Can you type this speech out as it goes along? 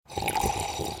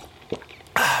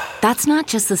That's not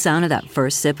just the sound of that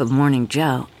first sip of Morning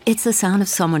Joe. It's the sound of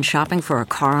someone shopping for a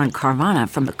car on Carvana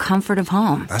from the comfort of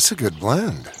home. That's a good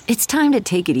blend. It's time to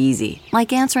take it easy,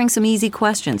 like answering some easy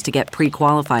questions to get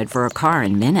pre-qualified for a car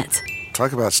in minutes.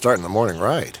 Talk about starting the morning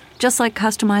right. Just like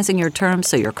customizing your terms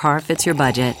so your car fits your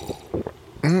budget.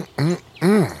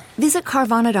 Visit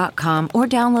Carvana.com or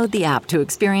download the app to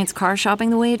experience car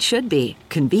shopping the way it should be.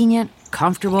 Convenient,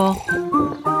 comfortable.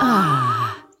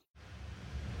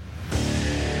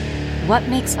 What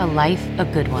makes a life a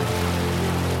good one?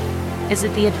 Is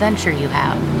it the adventure you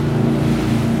have?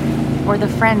 Or the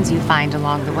friends you find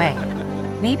along the way?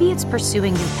 Maybe it's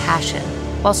pursuing your passion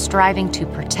while striving to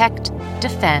protect,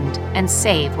 defend, and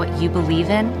save what you believe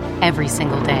in every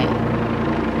single day.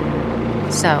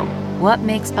 So, what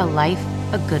makes a life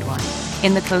a good one?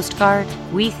 In the Coast Guard,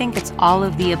 we think it's all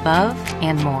of the above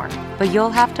and more, but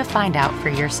you'll have to find out for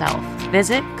yourself.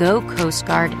 Visit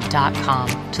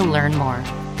gocoastguard.com to learn more.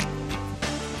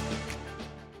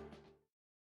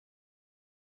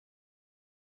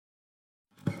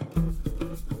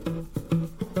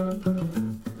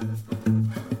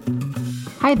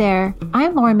 Hi there,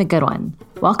 I'm Lauren McGoodwin.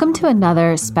 Welcome to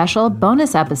another special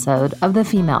bonus episode of The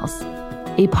Females,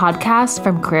 a podcast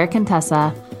from Career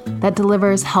Contessa that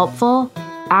delivers helpful,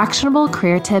 actionable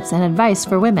career tips and advice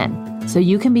for women so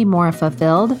you can be more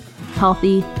fulfilled,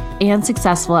 healthy, and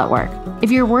successful at work.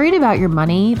 If you're worried about your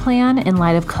money plan in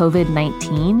light of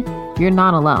COVID-19, you're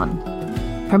not alone.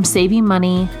 From saving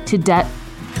money to debt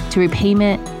to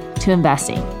repayment to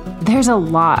investing, there's a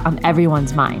lot on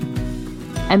everyone's mind.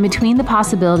 And between the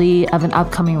possibility of an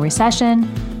upcoming recession,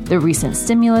 the recent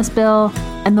stimulus bill,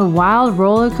 and the wild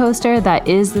roller coaster that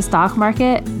is the stock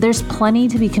market, there's plenty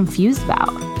to be confused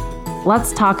about.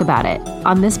 Let's talk about it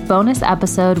on this bonus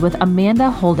episode with Amanda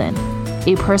Holden,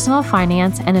 a personal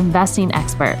finance and investing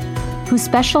expert who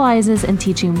specializes in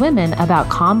teaching women about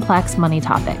complex money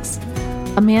topics.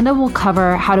 Amanda will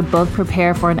cover how to both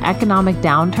prepare for an economic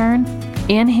downturn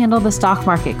and handle the stock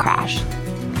market crash.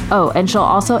 Oh, and she'll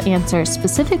also answer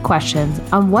specific questions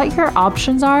on what your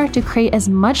options are to create as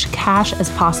much cash as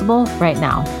possible right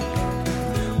now.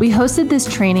 We hosted this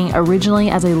training originally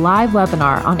as a live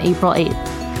webinar on April 8th,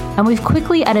 and we've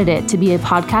quickly edited it to be a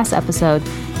podcast episode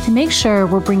to make sure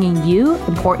we're bringing you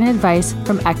important advice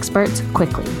from experts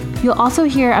quickly. You'll also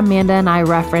hear Amanda and I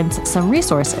reference some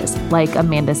resources like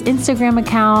Amanda's Instagram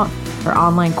account, her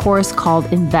online course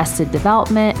called Invested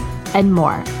Development, and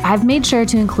more. I've made sure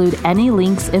to include any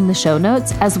links in the show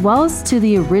notes as well as to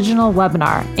the original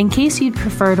webinar in case you'd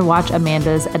prefer to watch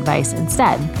Amanda's advice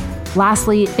instead.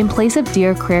 Lastly, in place of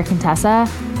Dear Career Contessa,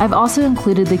 I've also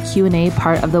included the Q&A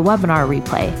part of the webinar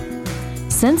replay.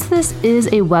 Since this is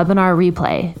a webinar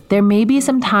replay, there may be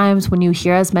some times when you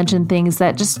hear us mention things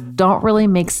that just don't really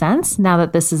make sense now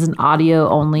that this is an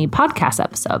audio-only podcast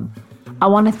episode. I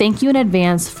want to thank you in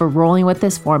advance for rolling with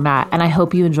this format, and I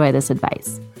hope you enjoy this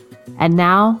advice. And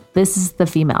now, this is The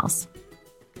Females.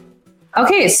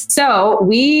 Okay, so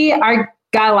we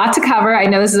got a lot to cover. I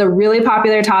know this is a really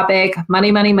popular topic,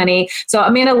 money, money, money. So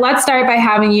Amanda, let's start by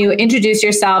having you introduce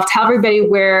yourself, tell everybody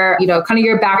where, kind of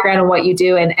your background and what you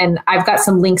do. And I've got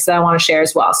some links that I want to share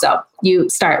as well. So you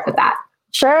start with that.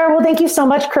 Sure. Well, thank you so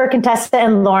much, Career Contessa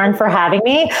and Lauren, for having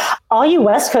me. All you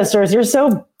West Coasters, you're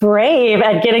so brave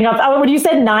at getting up. When you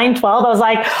said 9:12, I was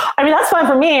like, that's fine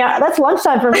for me. That's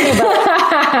lunchtime for me,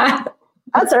 but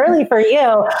that's early for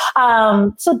you.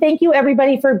 So thank you,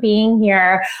 everybody, for being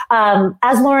here.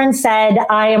 As Lauren said,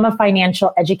 I am a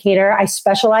financial educator. I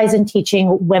specialize in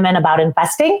teaching women about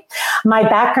investing. My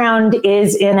background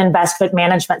is in investment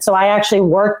management. So I actually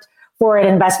worked for an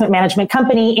investment management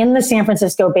company in the San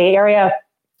Francisco Bay Area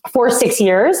for 6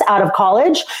 years out of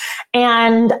college.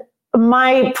 And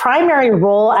my primary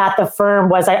role at the firm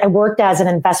was I worked as an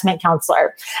investment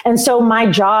counselor. And so my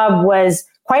job was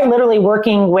quite literally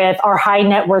working with our high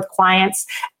net worth clients,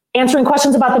 answering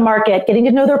questions about the market, getting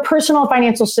to know their personal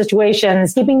financial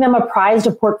situations, keeping them apprised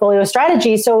of portfolio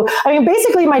strategy. So,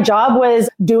 basically my job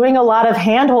was doing a lot of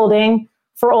hand-holding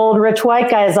for old rich white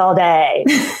guys all day.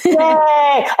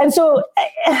 Yay! And so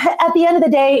at the end of the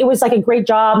day, it was like a great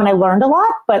job and I learned a lot,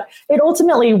 but it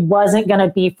ultimately wasn't going to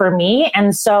be for me.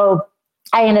 And so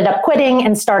I ended up quitting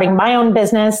and starting my own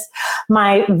business.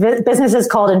 My business is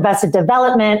called Invested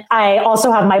Development. I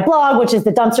also have my blog, which is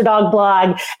the Dumpster Dog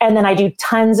blog. And then I do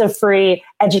tons of free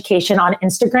education on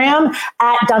Instagram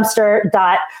at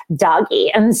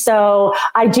dumpster.doggy. And so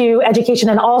I do education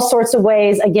in all sorts of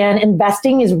ways. Again,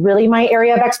 investing is really my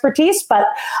area of expertise, but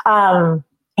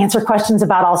answer questions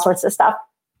about all sorts of stuff.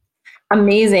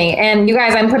 Amazing. And you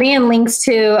guys, I'm putting in links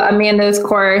to Amanda's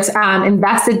course,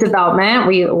 Invested Development.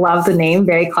 We love the name,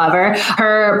 very clever.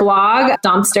 Her blog,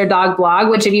 Dumpster Dog Blog,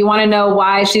 which if you want to know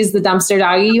why she's the dumpster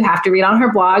doggy, you have to read on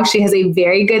her blog. She has a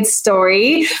very good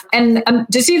story. And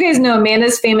just so you guys know,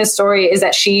 Amanda's famous story is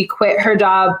that she quit her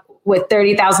job with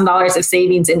 $30,000 of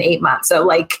savings in 8 months. So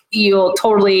like you'll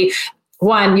totally...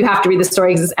 One, you have to read the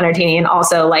story because it's entertaining. And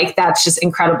also, like, that's just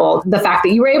incredible. The fact that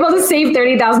you were able to save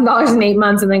 $30,000 in 8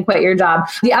 months and then quit your job.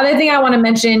 The other thing I want to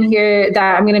mention here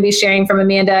that I'm going to be sharing from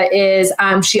Amanda is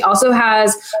she also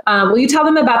has, will you tell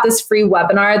them about this free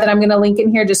webinar that I'm going to link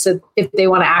in here just so if they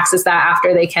want to access that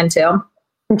after they can too?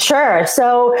 Sure.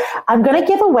 So I'm going to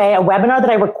give away a webinar that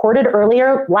I recorded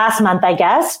earlier last month, I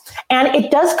guess. And it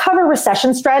does cover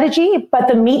recession strategy, but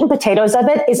the meat and potatoes of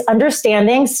it is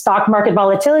understanding stock market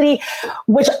volatility,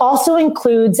 which also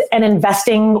includes an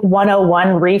investing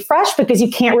 101 refresh, because you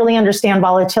can't really understand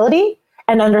volatility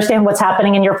and understand what's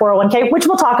happening in your 401k, which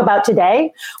we'll talk about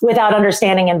today, without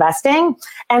understanding investing.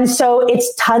 And so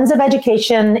it's tons of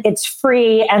education. It's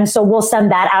free. And so we'll send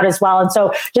that out as well. And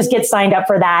so just get signed up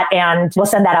for that and we'll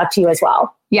send that out to you as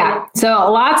well. Yeah.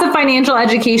 So lots of financial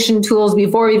education tools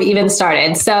before we've even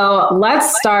started. So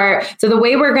let's start. So the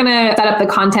way we're going to set up the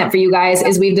content for you guys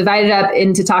is we've divided up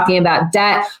into talking about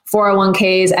debt,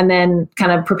 401ks, and then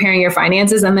kind of preparing your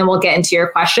finances. And then we'll get into your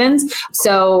questions.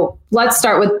 So let's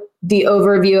start with the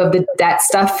overview of the debt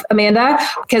stuff, Amanda,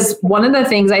 because one of the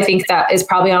things I think that is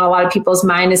probably on a lot of people's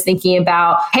mind is thinking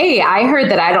about, hey, I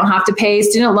heard that I don't have to pay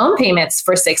student loan payments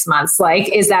for 6 months. Like,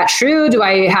 is that true? Do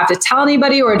I have to tell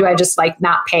anybody or do I just like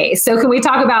not pay? So can we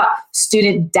talk about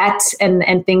student debt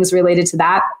and things related to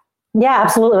that? Yeah,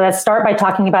 absolutely. Let's start by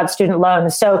talking about student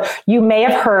loans. So you may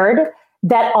have heard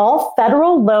that all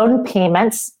federal loan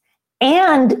payments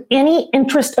and any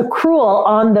interest accrual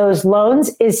on those loans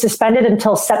is suspended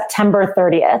until September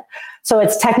 30th. So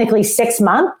it's technically 6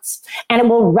 months, and it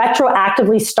will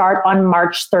retroactively start on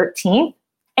March 13th.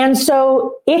 And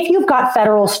so if you've got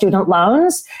federal student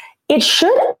loans, it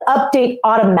should update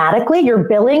automatically. Your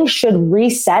billing should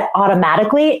reset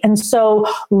automatically. And so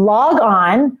log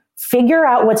on, figure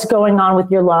out what's going on with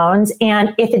your loans.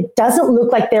 And if it doesn't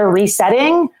look like they're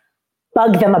resetting,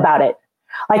 bug them about it.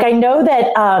 Like, I know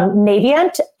that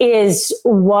Navient is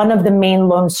one of the main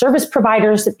loan service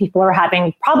providers that people are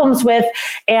having problems with,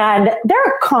 and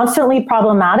they're constantly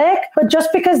problematic. But just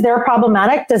because they're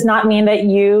problematic does not mean that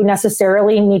you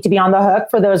necessarily need to be on the hook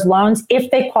for those loans if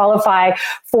they qualify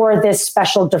for this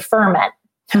special deferment.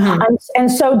 Mm-hmm. And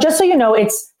so just so you know,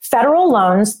 it's federal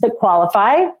loans that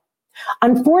qualify.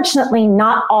 Unfortunately,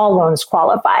 not all loans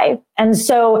qualify. And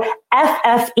so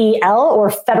FFEL, or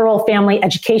Federal Family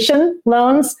Education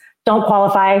loans, don't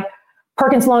qualify.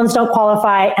 Perkins loans don't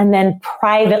qualify. And then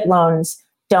private loans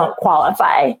don't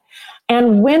qualify.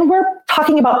 And when we're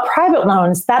talking about private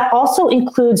loans, that also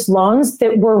includes loans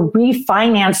that were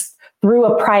refinanced through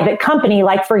a private company.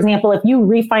 Like, for example, if you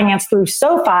refinance through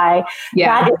SoFi,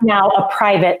 that is now a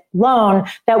private loan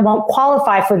that won't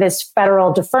qualify for this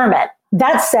federal deferment.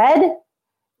 That said,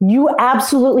 you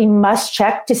absolutely must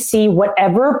check to see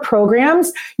whatever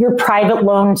programs your private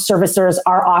loan servicers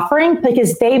are offering,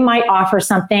 because they might offer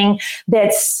something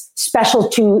that's special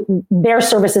to their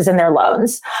services and their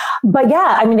loans. But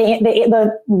yeah, I mean,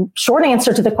 the short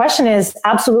answer to the question is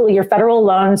absolutely, your federal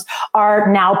loans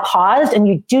are now paused and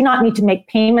you do not need to make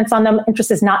payments on them.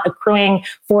 Interest is not accruing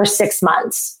for 6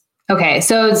 months. Okay.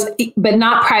 So but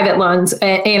not private loans.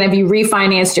 And if you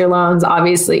refinanced your loans,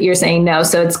 obviously you're saying no.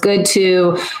 So it's good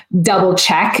to double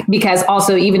check, because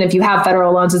also, even if you have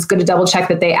federal loans, it's good to double check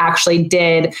that they actually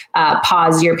did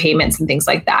pause your payments and things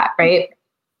like that. Right?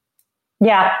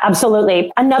 Yeah,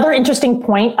 absolutely. Another interesting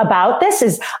point about this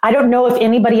is, I don't know if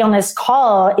anybody on this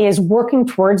call is working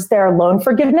towards their loan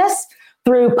forgiveness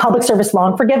through public service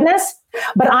loan forgiveness.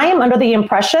 But I am under the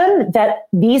impression that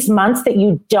these months that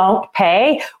you don't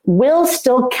pay will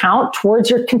still count towards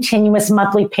your continuous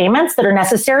monthly payments that are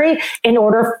necessary in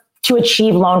order to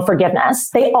achieve loan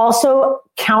forgiveness. They also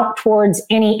count towards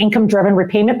any income-driven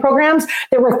repayment programs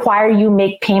that require you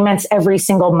make payments every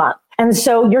single month. And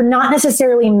so you're not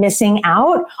necessarily missing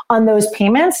out on those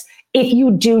payments if you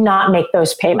do not make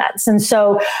those payments. And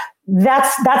so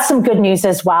that's some good news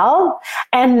as well.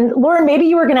 And Lauren, maybe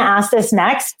you were going to ask this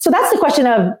next. So that's the question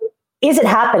of, is it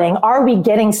happening? Are we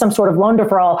getting some sort of loan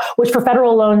deferral? Which for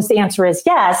federal loans, the answer is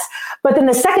yes. But then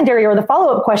the secondary or the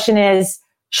follow-up question is,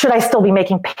 should I still be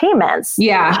making payments?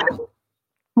 Yeah.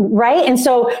 Right. And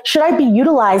so should I be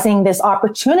utilizing this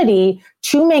opportunity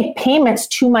to make payments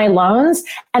to my loans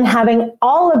and having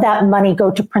all of that money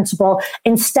go to principal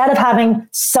instead of having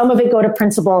some of it go to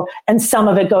principal and some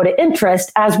of it go to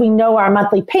interest? As we know, our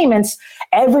monthly payments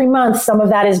every month, some of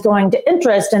that is going to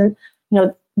interest. And,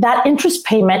 that interest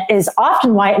payment is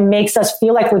often why it makes us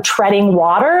feel like we're treading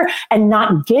water and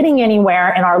not getting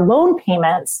anywhere in our loan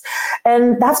payments.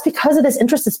 And that's because of this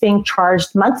interest that's being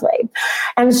charged monthly.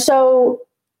 And so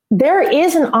there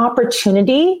is an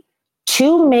opportunity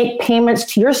to make payments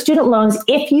to your student loans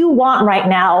if you want right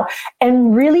now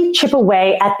and really chip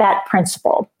away at that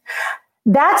principal.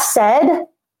 That said,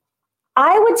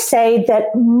 I would say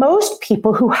that most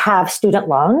people who have student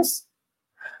loans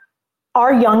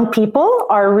are young people,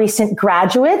 are recent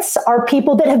graduates, are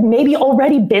people that have maybe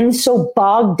already been so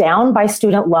bogged down by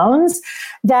student loans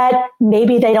that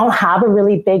maybe they don't have a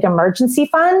really big emergency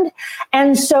fund.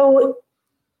 And so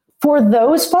for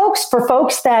those folks, for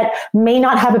folks that may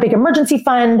not have a big emergency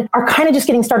fund, are kind of just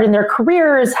getting started in their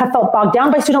careers, have felt bogged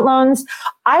down by student loans,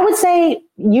 I would say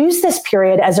use this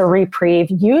period as a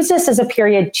reprieve. Use this as a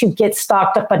period to get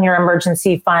stocked up on your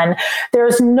emergency fund.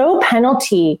 There's no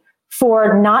penalty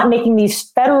for not making these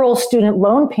federal student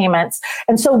loan payments.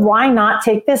 And so why not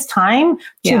take this time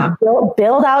to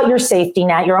build out your safety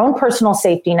net, your own personal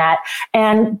safety net,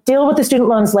 and deal with the student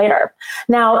loans later?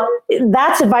 Now,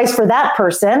 that's advice for that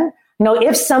person.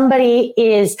 If somebody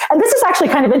is, and this is actually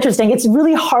kind of interesting, it's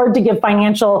really hard to give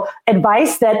financial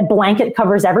advice that blanket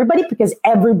covers everybody because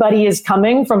everybody is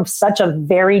coming from such a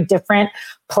very different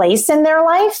place in their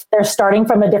life. They're starting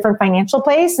from a different financial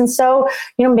place. And so,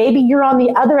 maybe you're on the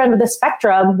other end of the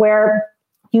spectrum where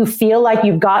you feel like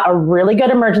you've got a really good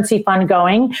emergency fund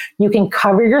going. You can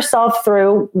cover yourself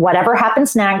through whatever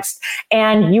happens next.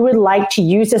 And you would like to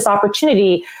use this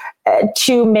opportunity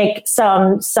to make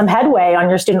some headway on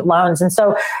your student loans. And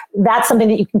so that's something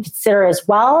that you can consider as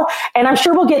well. And I'm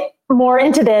sure we'll get more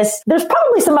into this. There's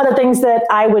probably some other things that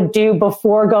I would do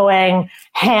before going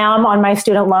ham on my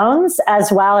student loans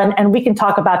as well. And we can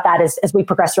talk about that as we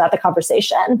progress throughout the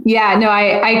conversation. Yeah, no,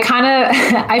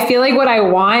 I feel like what I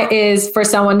want is for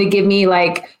someone to give me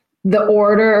like the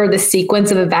order or the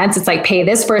sequence of events. It's like pay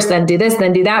this first, then do this,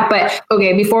 then do that. But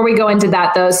okay, before we go into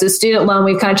that though, so student loan,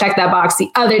 we've kind of checked that box.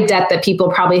 The other debt that people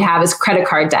probably have is credit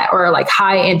card debt or like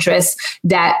high interest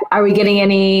debt. Are we getting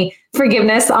any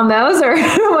forgiveness on those, or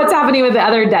what's happening with the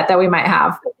other debt that we might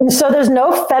have? So there's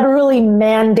no federally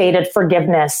mandated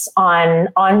forgiveness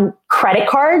on credit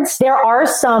cards. There are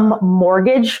some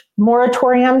mortgage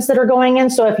moratoriums that are going in.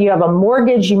 So if you have a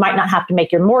mortgage, you might not have to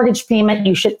make your mortgage payment.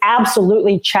 You should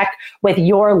absolutely check with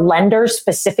your lender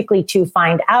specifically to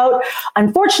find out.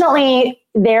 Unfortunately,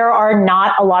 there are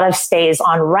not a lot of stays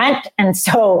on rent. And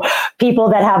so people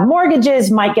that have mortgages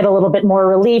might get a little bit more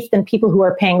relief than people who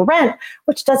are paying rent,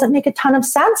 which doesn't make a ton of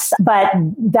sense. But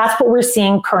that's what we're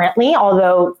seeing currently,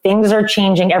 although things are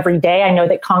changing every day. I know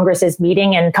that Congress is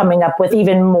meeting and coming up with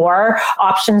even more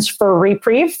options for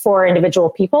reprieve for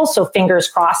individual people. So fingers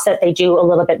crossed that they do a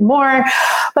little bit more.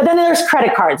 But then there's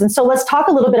credit cards. And so let's talk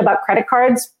a little bit about credit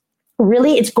cards.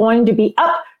 Really, it's going to be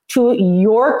up to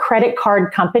your credit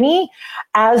card company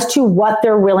as to what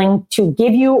they're willing to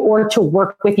give you or to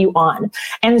work with you on.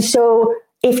 And so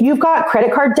if you've got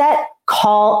credit card debt,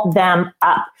 call them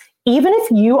up. Even if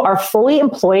you are fully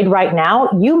employed right now,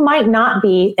 you might not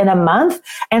be in a month.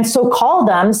 And so call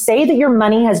them, say that your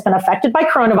money has been affected by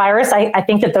coronavirus. I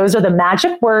think that those are the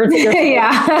magic words.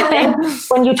 Yeah.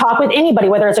 When you talk with anybody,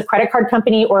 whether it's a credit card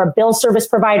company or a bill service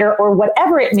provider or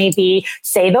whatever it may be,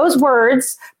 say those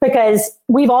words because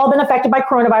we've all been affected by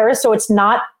coronavirus. So it's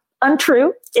not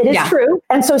untrue. It is true.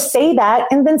 And so say that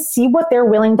and then see what they're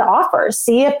willing to offer.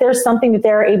 See if there's something that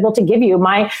they're able to give you.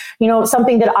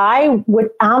 Something that I would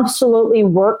absolutely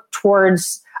work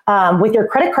towards with your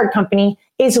credit card company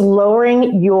is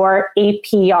lowering your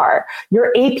APR.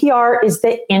 Your APR is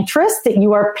the interest that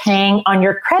you are paying on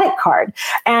your credit card.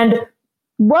 And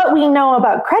what we know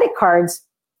about credit cards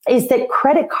is that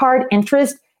credit card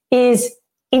interest is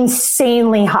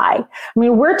insanely high. I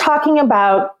mean, we're talking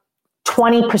about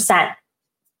 20%,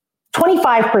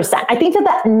 25%. I think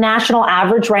that the national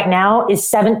average right now is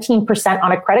 17%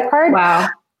 on a credit card. Wow.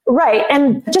 Right.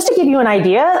 And just to give you an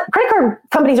idea, credit card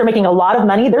companies are making a lot of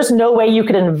money. There's no way you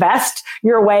could invest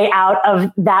your way out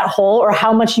of that hole or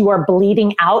how much you are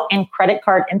bleeding out in credit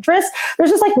card interest.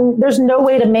 There's no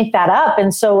way to make that up.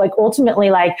 And so ultimately,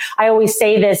 I always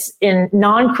say this in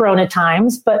non-corona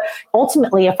times, but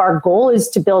ultimately, if our goal is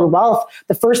to build wealth,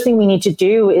 the first thing we need to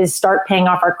do is start paying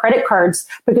off our credit cards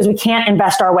because we can't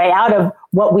invest our way out of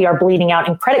what we are bleeding out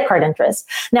in credit card interest.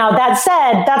 Now, that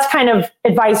said, that's kind of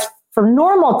advice for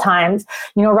normal times.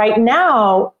 Right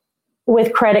now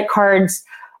with credit cards,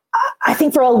 I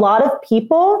think for a lot of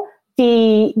people,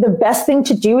 the best thing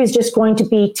to do is just going to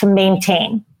be to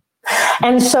maintain.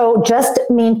 And so just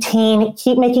maintain,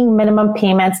 keep making minimum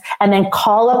payments, and then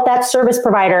call up that service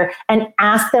provider and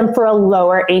ask them for a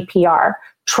lower APR.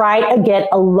 Try to get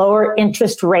a lower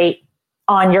interest rate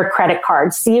on your credit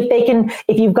card. See if they can,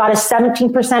 if you've got a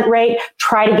 17% rate,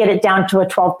 try to get it down to a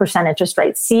 12% interest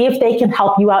rate. See if they can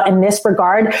help you out in this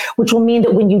regard, which will mean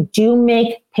that when you do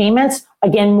make payments,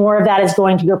 again, more of that is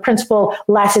going to your principal,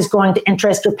 less is going to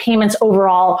interest. Your payments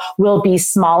overall will be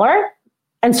smaller.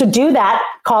 And so do that,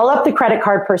 call up the credit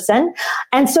card person.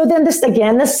 And so then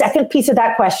the second piece of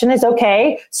that question is,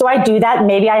 okay, so I do that.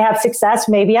 Maybe I have success,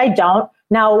 maybe I don't.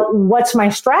 Now, what's my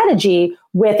strategy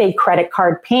with a credit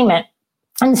card payment?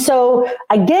 And so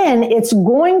again, it's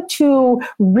going to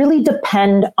really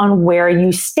depend on where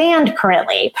you stand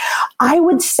currently. I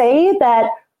would say that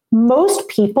most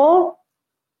people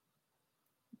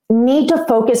need to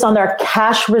focus on their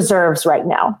cash reserves right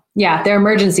now. Yeah, their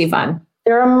emergency fund.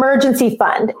 Their emergency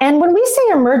fund. And when we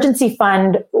say emergency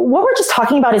fund, what we're just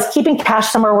talking about is keeping cash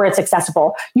somewhere where it's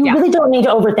accessible. You really don't need to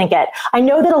overthink it. I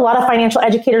know that a lot of financial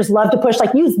educators love to push,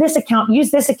 like, use this account,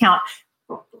 use this account.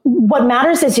 What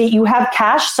matters is that you have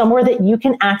cash somewhere that you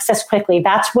can access quickly.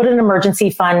 That's what an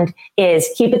emergency fund is.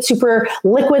 Keep it super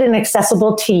liquid and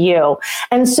accessible to you.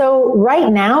 And so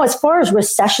right now, as far as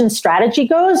recession strategy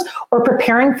goes, or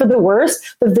preparing for the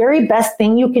worst, the very best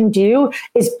thing you can do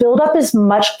is build up as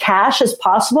much cash as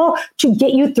possible to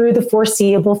get you through the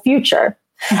foreseeable future.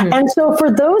 Mm-hmm. And so for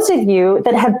those of you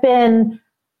that have been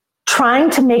trying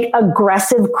to make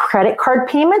aggressive credit card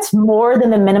payments more than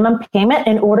the minimum payment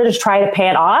in order to try to pay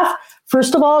it off,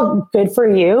 first of all, good for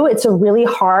you. It's a really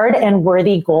hard and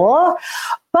worthy goal.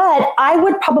 But I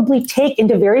would probably take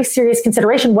into very serious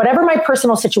consideration whatever my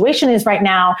personal situation is right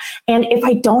now. And if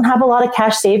I don't have a lot of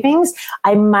cash savings,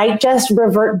 I might just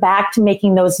revert back to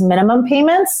making those minimum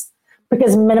payments,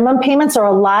 because minimum payments are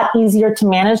a lot easier to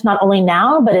manage, not only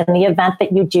now, but in the event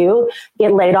that you do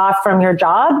get laid off from your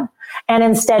job. And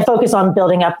instead focus on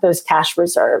building up those cash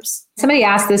reserves. Somebody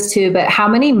asked this too, but how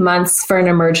many months for an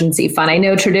emergency fund? I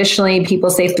know traditionally people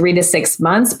say 3 to 6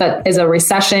 months, but is a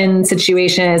recession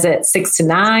situation, is it 6 to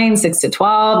 9, 6 to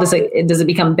 12? Does it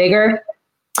become bigger?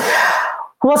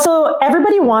 Well, so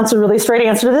everybody wants a really straight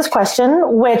answer to this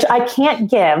question, which I can't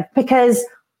give, because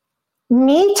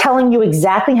me telling you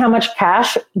exactly how much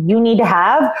cash you need to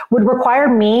have would require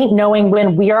me knowing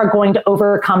when we are going to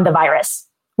overcome the virus,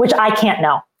 which I can't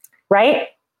know. Right?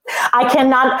 I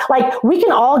cannot, we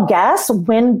can all guess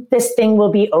when this thing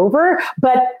will be over,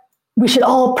 but we should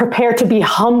all prepare to be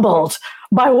humbled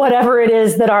by whatever it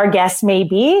is that our guess may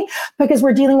be, because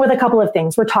we're dealing with a couple of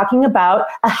things. We're talking about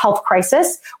a health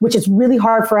crisis, which is really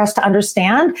hard for us to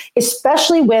understand,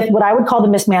 especially with what I would call the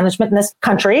mismanagement in this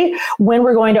country, when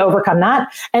we're going to overcome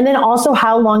that. And then also,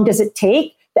 how long does it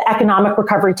take the economic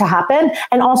recovery to happen?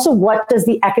 And also, what does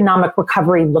the economic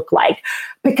recovery look like?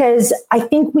 Because I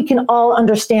think we can all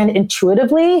understand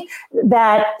intuitively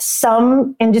that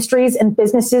some industries and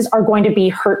businesses are going to be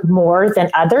hurt more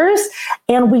than others.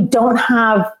 And we don't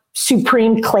have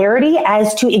supreme clarity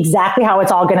as to exactly how it's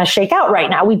all going to shake out right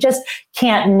now. We just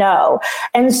can't know.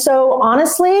 And so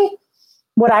honestly,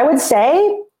 what I would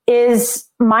say is,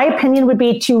 my opinion would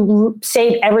be to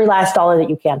save every last dollar that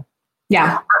you can.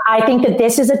 Yeah. I think that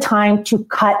this is a time to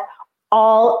cut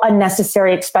all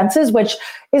unnecessary expenses, which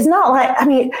is not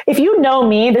if you know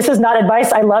me, this is not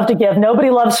advice I love to give. Nobody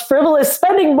loves frivolous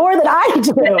spending more than I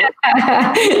do.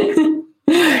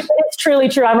 It's truly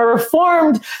true. I'm a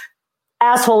reformed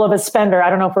asshole of a spender. I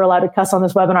don't know if we're allowed to cuss on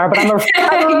this webinar, but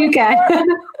you can.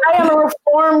 I am a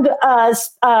reformed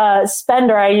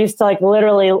spender. I used to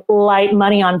literally light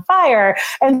money on fire.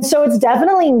 And so it's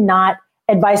definitely not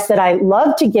advice that I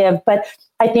love to give, but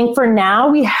I think for now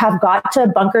we have got to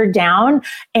bunker down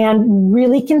and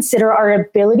really consider our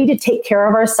ability to take care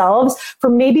of ourselves for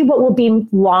maybe what will be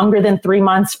longer than 3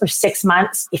 months or 6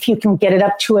 months. If you can get it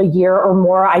up to a year or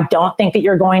more, I don't think that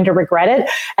you're going to regret it.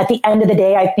 At the end of the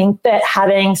day, I think that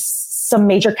having some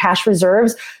major cash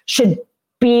reserves should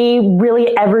be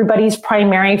really everybody's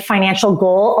primary financial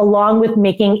goal, along with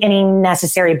making any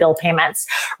necessary bill payments,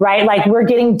 right? We're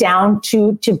getting down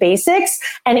to basics,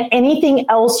 and anything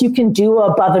else you can do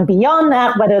above and beyond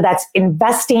that, whether that's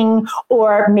investing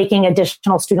or making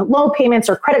additional student loan payments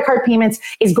or credit card payments,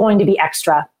 is going to be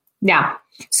extra. Yeah.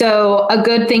 So a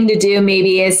good thing to do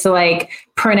maybe is to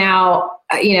print out,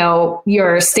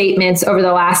 your statements over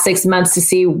the last 6 months to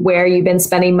see where you've been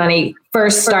spending money.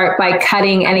 First, start by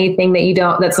cutting anything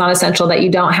that that's not essential, that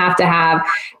you don't have to have.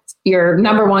 your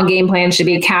number one game plan should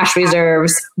be cash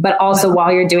reserves, but also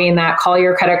while you're doing that, call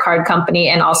your credit card company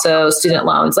and also student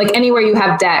loans. Like anywhere you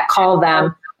have debt, call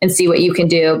them and see what you can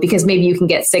do, because maybe you can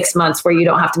get 6 months where you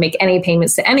don't have to make any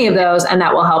payments to any of those. And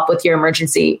that will help with your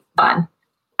emergency fund.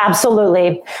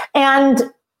 Absolutely.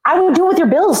 And I would do it with your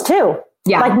bills too.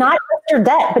 Yeah. Like not just your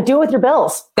debt, but do it with your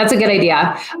bills. That's a good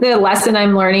idea. The lesson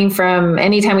I'm learning from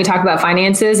anytime we talk about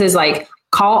finances is like,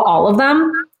 call all of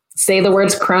them, say the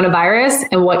words coronavirus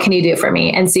and what can you do for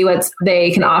me, and see what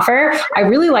they can offer. I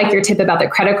really like your tip about the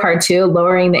credit card too,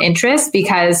 lowering the interest,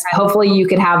 because hopefully you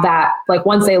could have that, like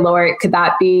once they lower it, could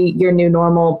that be your new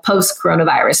normal post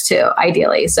coronavirus too,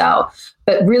 ideally. So,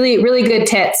 but really, really good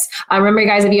tips. Remember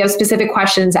guys, if you have specific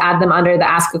questions, add them under the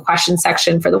ask a question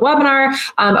section for the webinar.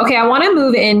 Okay, I want to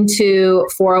move into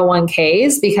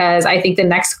 401ks, because I think the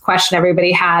next question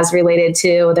everybody has related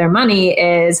to their money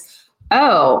is,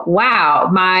 oh, wow,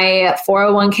 my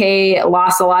 401k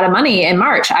lost a lot of money in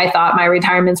March. I thought my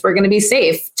retirements were going to be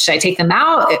safe. Should I take them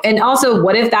out? And also,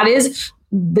 what if that is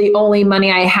the only money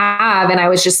I have and I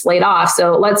was just laid off?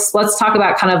 So let's talk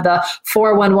about kind of the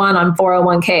 411 on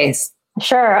 401ks.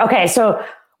 Sure. Okay. So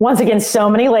once again, so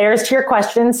many layers to your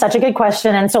question. Such a good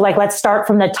question. And so let's start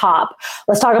from the top.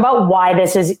 Let's talk about why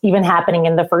this is even happening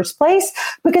in the first place,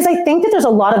 because I think that there's a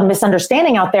lot of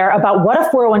misunderstanding out there about what a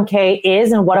 401k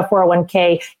is and what a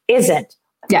 401k isn't.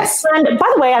 Yes. And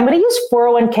by the way, I'm going to use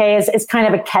 401k as kind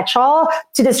of a catch-all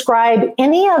to describe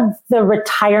any of the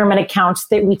retirement accounts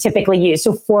that we typically use.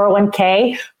 So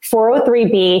 401k,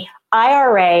 403b,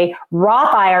 IRA,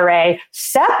 Roth IRA,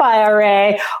 SEP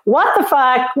IRA, what the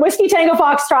fuck, Whiskey Tango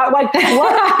Foxtrot,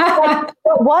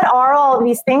 what are all of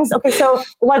these things? Okay, so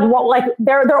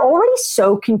they're already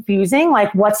so confusing.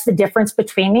 Like, what's the difference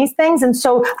between these things? And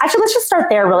so actually, let's just start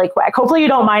there really quick. Hopefully, you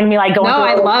don't mind me going. No,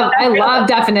 I love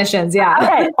definitions. Yeah.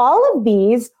 Okay, all of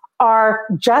these are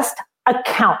just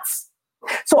accounts.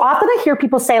 So often I hear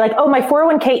people say like, oh, my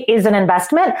 401k is an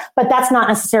investment, but that's not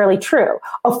necessarily true.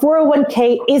 A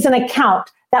 401k is an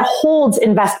account that holds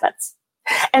investments.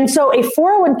 And so a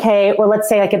 401k, or let's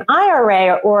say like an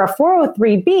IRA or a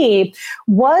 403b,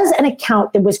 was an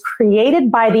account that was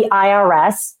created by the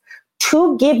IRS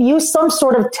to give you some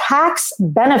sort of tax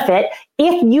benefit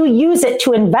if you use it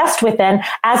to invest within,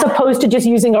 as opposed to just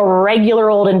using a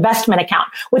regular old investment account,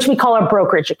 which we call a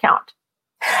brokerage account.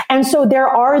 And so there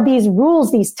are these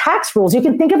rules, these tax rules. You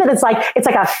can think of it as it's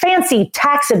like a fancy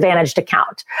tax advantaged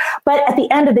account. But at the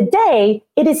end of the day,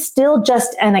 it is still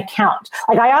just an account.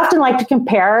 Like I often like to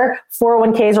compare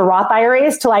 401ks or Roth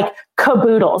IRAs to like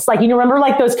caboodles. Like, you remember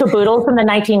like those caboodles from the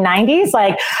 1990s?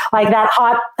 Like that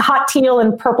hot teal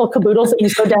and purple caboodles that you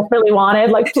so desperately wanted.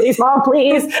 Like, please, mom,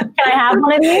 please, can I have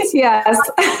one of these? Yes.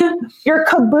 Your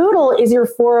caboodle is your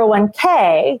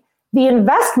 401k. The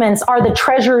investments are the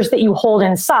treasures that you hold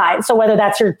inside. So whether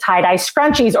that's your tie-dye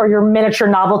scrunchies or your miniature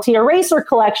novelty eraser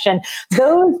collection,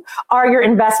 those are your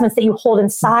investments that you hold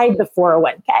inside the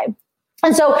 401k.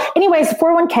 And so anyways,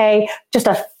 401k, just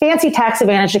a fancy tax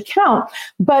advantage account,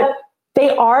 but they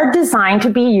are designed to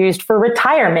be used for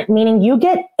retirement, meaning you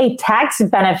get a tax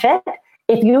benefit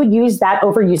if you use that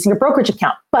over using a brokerage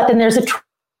account. But then there's a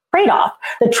trade-off.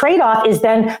 The trade-off is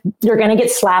then you're going to get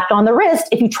slapped on the wrist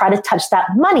if you try to touch that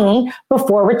money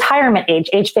before retirement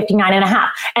age 59 and a half.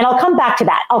 And I'll come back to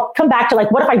that. I'll come back to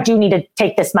like, what if I do need to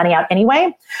take this money out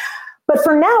anyway? But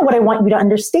for now, what I want you to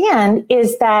understand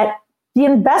is that the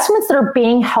investments that are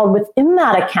being held within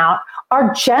that account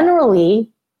are generally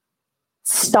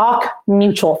stock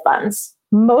mutual funds.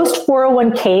 Most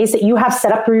 401ks that you have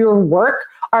set up through your work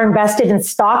are invested in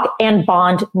stock and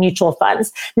bond mutual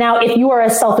funds. Now, if you are a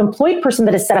self-employed person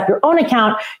that has set up your own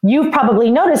account, you've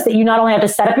probably noticed that you not only have to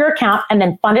set up your account and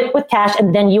then fund it with cash,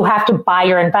 and then you have to buy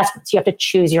your investments. You have to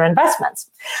choose your investments.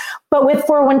 But with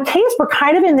 401ks, we're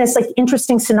kind of in this like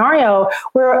interesting scenario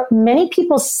where many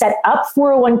people set up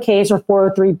 401ks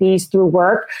or 403bs through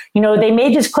work. They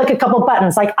may just click a couple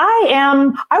buttons like,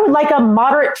 I would like a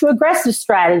moderate to aggressive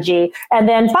strategy, and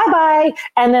then bye-bye.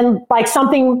 And then like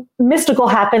something mystical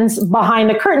happens behind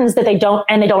the curtains that they don't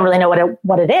really know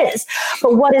what it is.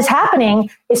 But what is happening,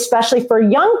 especially for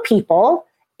young people,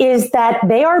 is that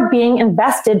they are being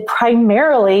invested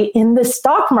primarily in the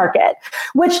stock market,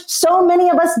 which so many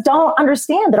of us don't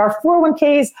understand, that our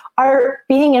 401ks are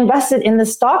being invested in the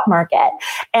stock market.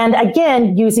 And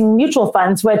again, using mutual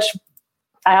funds, which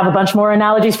I have a bunch more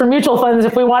analogies for mutual funds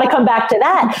if we want to come back to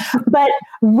that. But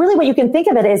really what you can think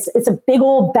of it is it's a big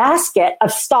old basket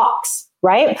of stocks,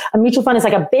 right? A mutual fund is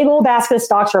like a big old basket of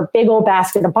stocks or a big old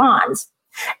basket of bonds.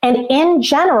 And in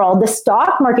general, the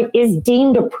stock market is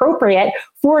deemed appropriate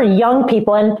for young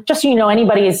people. And just so you know,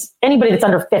 anybody that's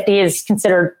under 50 is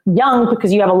considered young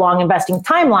because you have a long investing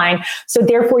timeline. So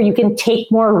therefore, you can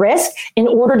take more risk in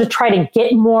order to try to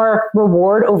get more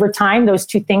reward over time. Those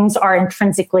two things are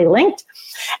intrinsically linked.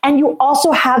 And you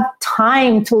also have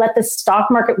time to let the stock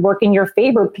market work in your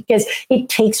favor because it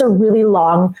takes a really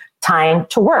long time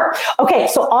to work. Okay,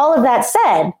 so all of that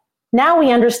said, now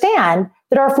we understand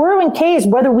that our 401ks,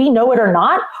 whether we know it or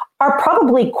not, are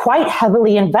probably quite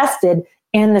heavily invested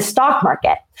in the stock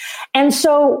market. And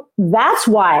so that's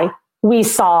why we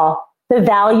saw the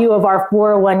value of our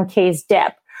 401ks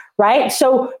dip, right?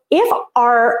 So if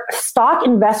our stock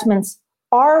investments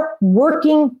are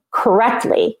working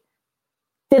correctly,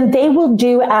 then they will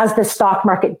do as the stock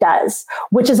market does,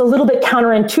 which is a little bit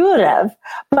counterintuitive.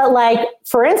 But like,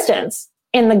 for instance,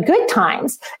 in the good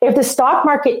times, if the stock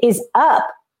market is up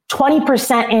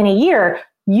 20% in a year,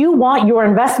 you want your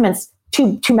investments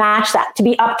to match that, to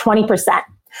be up 20%.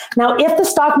 Now, if the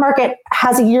stock market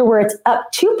has a year where it's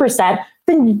up 2%,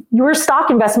 then your stock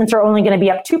investments are only going to be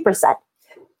up 2%.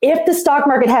 If the stock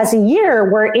market has a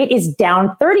year where it is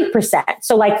down 30%,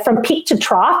 so like from peak to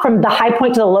trough, from the high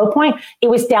point to the low point, it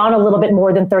was down a little bit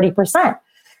more than 30%.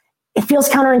 It feels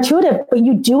counterintuitive, but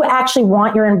you do actually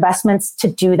want your investments to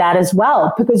do that as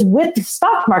well. Because with the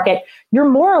stock market, you're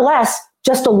more or less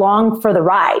just along for the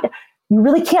ride. You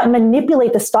really can't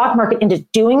manipulate the stock market into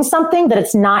doing something that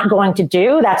it's not going to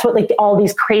do. That's what like all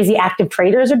these crazy active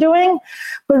traders are doing.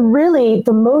 But really,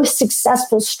 the most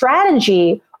successful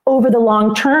strategy over the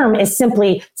long term is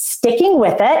simply sticking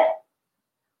with it,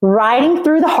 riding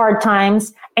through the hard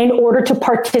times in order to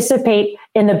participate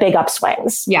in the big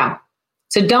upswings. Yeah.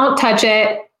 So don't touch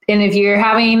it. And if you're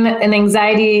having an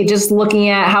anxiety just looking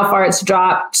at how far it's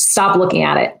dropped, stop looking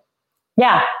at it.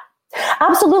 Yeah.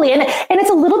 Absolutely. And it's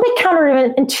a little bit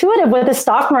counterintuitive with the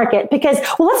stock market because,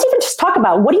 well, let's even just talk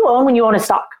about what do you own when you own a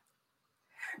stock?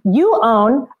 You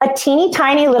own a teeny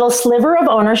tiny little sliver of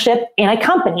ownership in a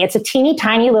company. It's a teeny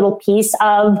tiny little piece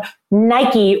of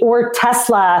Nike or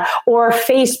Tesla or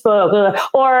Facebook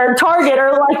or Target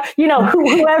or like, you know,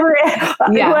 whoever,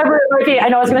 like, I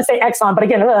know I was going to say Exxon, but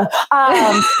again,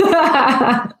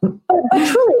 but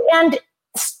truly, and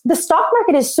the stock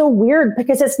market is so weird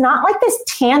because it's not like this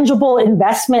tangible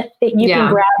investment that you can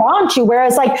grab onto.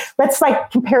 Whereas like, let's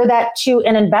like compare that to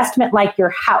an investment like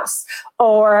your house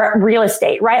or real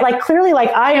estate, right? Like clearly, like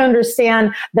I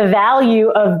understand the value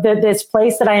of this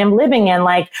place that I am living in.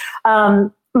 Like,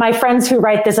 my friends who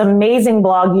write this amazing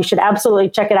blog, you should absolutely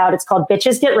check it out. It's called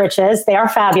Bitches Get Riches. They are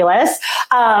fabulous.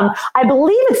 I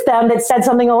believe it's them that said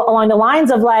something along the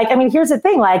lines of like, I mean, here's the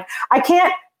thing, like I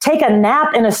can't take a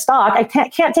nap in a stock. I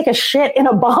can't take a shit in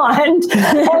a bond.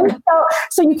 And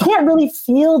so you can't really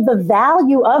feel the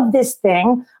value of this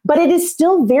thing, but it is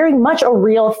still very much a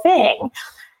real thing.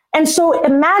 And so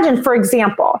imagine, for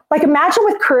example, imagine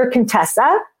with Career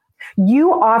Contessa,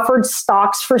 you offered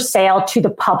stocks for sale to the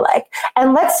public.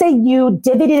 And let's say you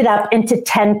divvied it up into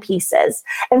 10 pieces.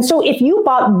 And so if you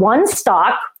bought one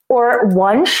stock or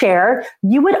one share,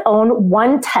 you would own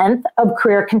 1/10 of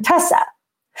Career Contessa.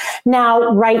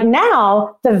 Now, right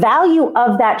now, the value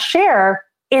of that share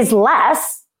is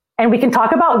less, and we can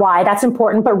talk about why that's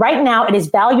important, but right now it is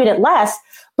valued at less,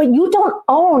 but you don't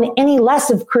own any less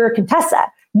of Career Contessa.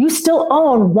 You still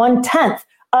own 1/10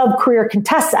 of Career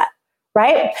Contessa,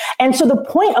 right? And so the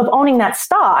point of owning that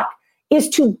stock is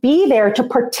to be there to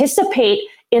participate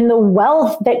in the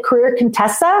wealth that Career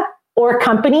Contessa or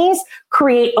companies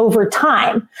create over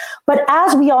time. But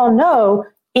as we all know,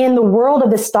 in the world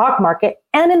of the stock market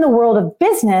and in the world of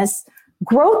business,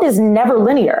 growth is never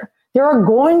linear. There are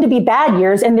going to be bad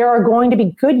years and there are going to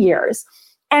be good years.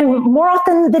 And more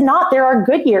often than not, there are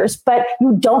good years, but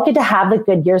you don't get to have the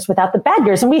good years without the bad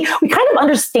years. And we kind of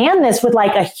understand this with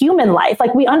like a human life.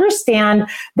 Like we understand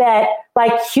that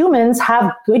like humans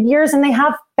have good years and they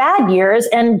have bad years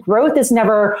and growth is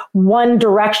never one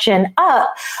direction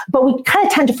up. But we kind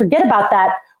of tend to forget about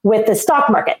that with the stock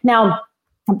market. Now,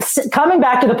 coming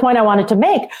back to the point I wanted to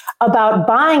make about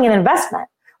buying an investment,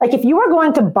 like if you were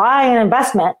going to buy an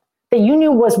investment that you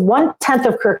knew was 1/10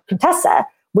 of Career Contessa,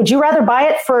 would you rather buy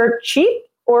it for cheap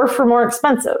or for more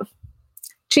expensive?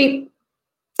 Cheap.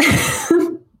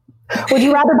 Would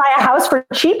you rather buy a house for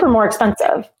cheap or more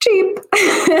expensive? Cheap.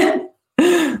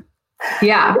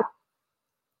 Yeah.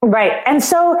 Right. And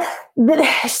so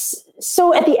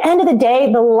at the end of the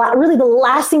day, really the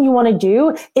last thing you want to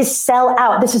do is sell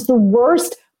out. This is the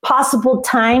worst possible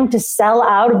time to sell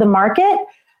out of the market.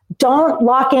 Don't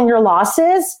lock in your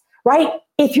losses, right?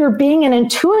 If you're being an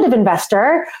intuitive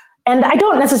investor, And I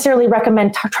don't necessarily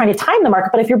recommend trying to time the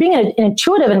market, but if you're being an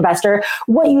intuitive investor,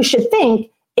 what you should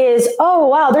think is, oh,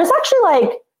 wow, there's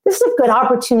actually this is a good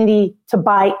opportunity to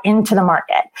buy into the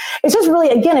market. It's just really,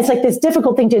 again, it's like this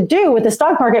difficult thing to do with the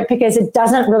stock market because it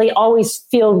doesn't really always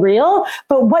feel real.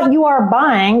 But what you are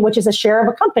buying, which is a share of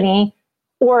a company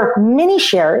or many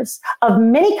shares of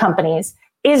many companies,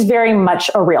 is very much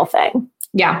a real thing.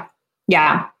 Yeah.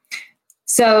 Yeah.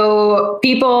 So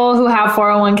people who have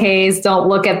 401ks don't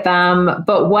look at them,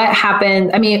 but what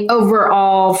happened? I mean,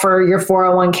 overall for your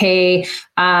 401k,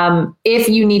 if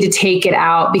you need to take it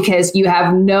out because you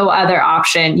have no other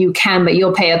option, you can, but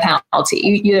you'll pay a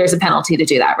penalty. There's a penalty to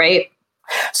do that, right?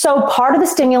 So part of the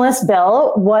stimulus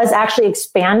bill was actually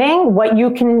expanding what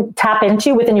you can tap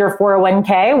into within your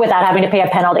 401k without having to pay a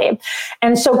penalty.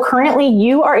 And so currently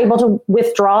you are able to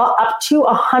withdraw up to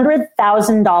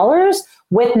 $100,000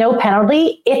 with no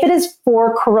penalty if it is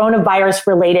for coronavirus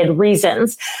related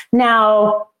reasons.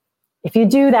 Now, if you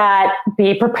do that,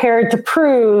 be prepared to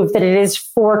prove that it is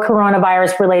for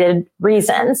coronavirus related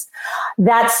reasons.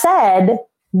 That said,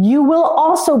 you will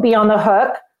also be on the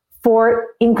hook for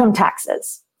income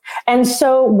taxes. And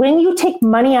so when you take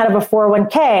money out of a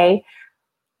 401k,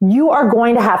 you are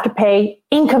going to have to pay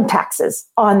income taxes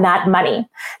on that money.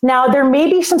 Now, there may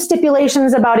be some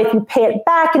stipulations about if you pay it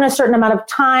back in a certain amount of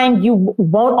time, you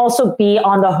won't also be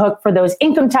on the hook for those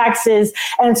income taxes.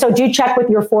 And so do check with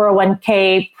your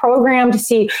 401k program to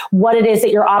see what it is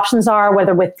that your options are,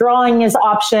 whether withdrawing is an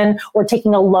option or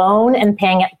taking a loan and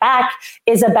paying it back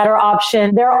is a better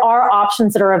option. There are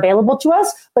options that are available to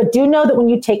us, but do know that when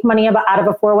you take money out of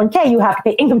a 401k, you have to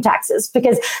pay income taxes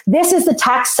because this is the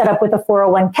tax setup with a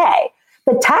 401k.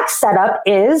 The tax setup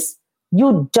is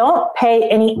you don't pay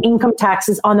any income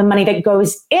taxes on the money that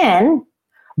goes in,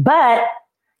 but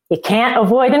you can't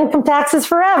avoid income taxes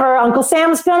forever. Uncle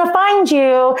Sam's going to find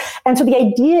you. And so the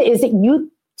idea is that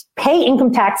you pay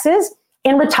income taxes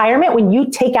in retirement. When you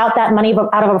take out that money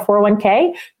out of a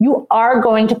 401k, you are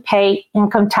going to pay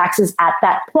income taxes at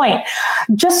that point.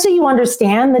 Just so you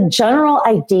understand, the general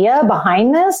idea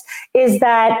behind this is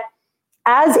that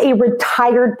as a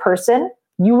retired person,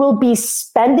 you will be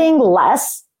spending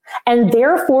less and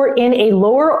therefore in a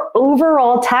lower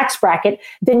overall tax bracket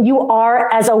than you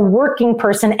are as a working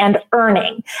person and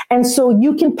earning. And so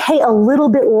you can pay a little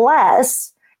bit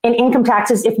less in income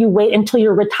taxes if you wait until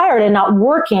you're retired and not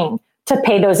working to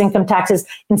pay those income taxes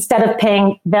instead of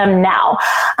paying them now.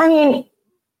 I mean,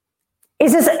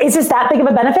 is this that big of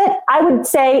a benefit? I would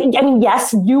say,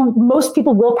 yes, most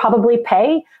people will probably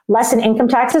pay less in income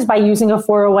taxes by using a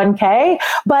 401k,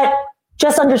 but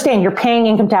just understand you're paying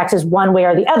income taxes one way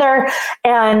or the other.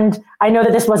 And I know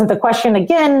that this wasn't the question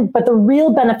again, but the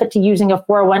real benefit to using a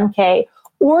 401k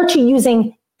or to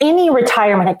using any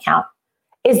retirement account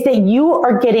is that you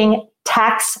are getting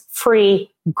tax-free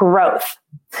growth.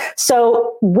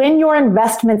 So when your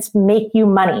investments make you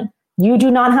money, you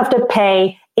do not have to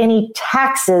pay any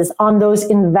taxes on those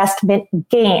investment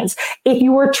gains. If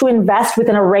you were to invest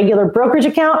within a regular brokerage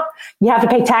account, you have to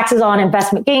pay taxes on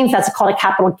investment gains. That's called a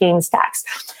capital gains tax.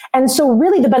 And so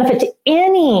really the benefit to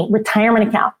any retirement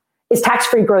account is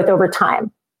tax-free growth over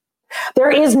time. There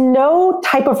is no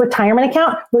type of retirement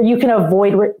account where you can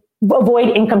avoid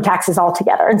income taxes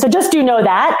altogether. And so just do know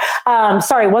that.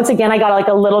 Sorry, once again, I got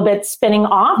a little bit spinning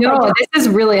off. No, this is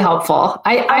really helpful.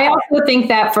 I also think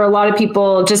that for a lot of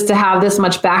people, just to have this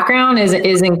much background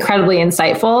is incredibly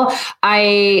insightful.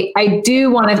 I do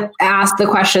want to ask the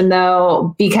question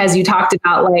though, because you talked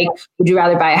about would you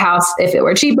rather buy a house if it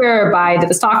were cheaper or buy to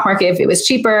the stock market if it was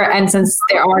cheaper? And since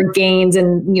there are gains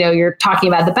and, you're talking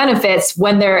about the benefits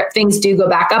when things do go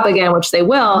back up again, which they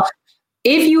will,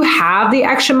 if you have the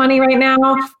extra money right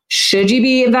now, should you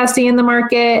be investing in the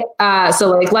market?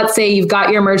 So let's say you've got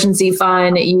your emergency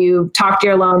fund, you've talked to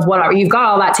your loans, whatever, you've got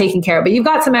all that taken care of, but you've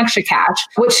got some extra cash.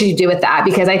 What should you do with that?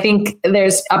 Because I think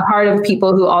there's a part of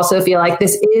people who also feel like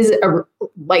this is a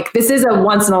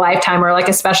once in a lifetime or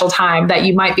a special time that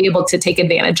you might be able to take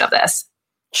advantage of this.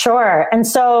 Sure. And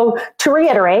so to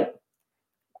reiterate,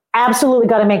 absolutely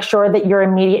got to make sure that your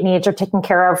immediate needs are taken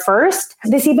care of first.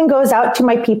 This even goes out to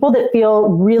my people that feel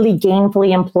really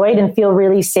gainfully employed and feel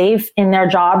really safe in their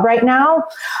job right now.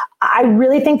 I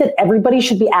really think that everybody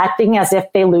should be acting as if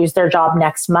they lose their job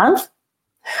next month,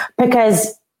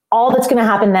 because all that's going to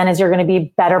happen then is you're going to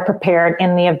be better prepared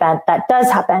in the event that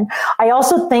does happen. I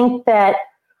also think that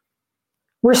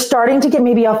we're starting to get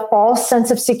maybe a false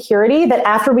sense of security that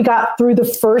after we got through the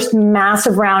first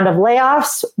massive round of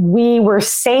layoffs, we were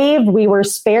saved, we were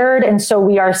spared, and so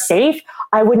we are safe.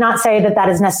 I would not say that that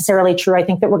is necessarily true. I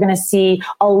think that we're going to see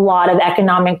a lot of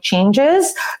economic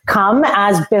changes come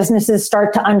as businesses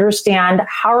start to understand,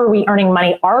 how are we earning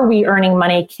money? Are we earning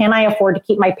money? Can I afford to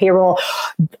keep my payroll?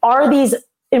 Are these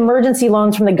emergency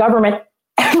loans from the government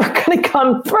ever going to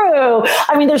come through?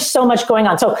 I mean, there's so much going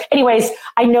on. So anyways,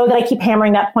 I know that I keep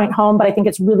hammering that point home, but I think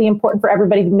it's really important for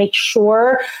everybody to make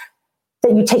sure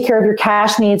that you take care of your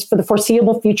cash needs for the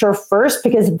foreseeable future first,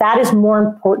 because that is more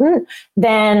important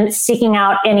than seeking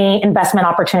out any investment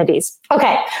opportunities.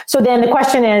 Okay, so then the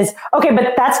question is, okay,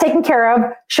 but that's taken care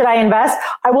of. Should I invest?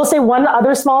 I will say one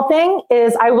other small thing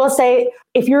is, I will say,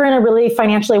 if you're in a really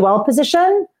financially well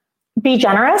position, be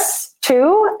generous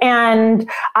too. And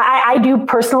I do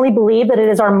personally believe that it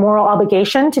is our moral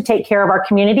obligation to take care of our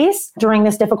communities during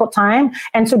this difficult time.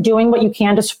 And so doing what you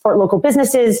can to support local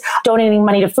businesses, donating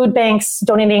money to food banks,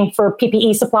 donating for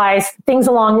PPE supplies, things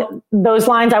along those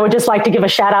lines, I would just like to give a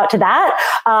shout out to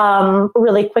that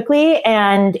really quickly.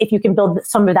 And if you can build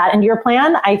some of that into your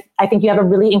plan, I think you have a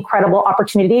really incredible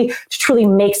opportunity to truly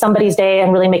make somebody's day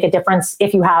and really make a difference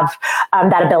if you have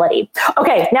that ability.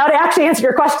 Okay, now to actually answer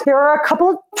your question, there are a couple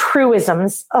of truisms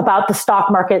about the stock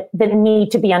market that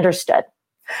need to be understood.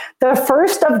 The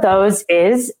first of those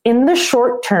is, in the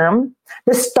short term,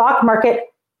 the stock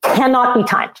market cannot be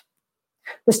timed.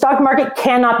 The stock market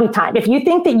cannot be timed. If you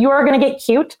think that you are going to get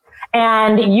cute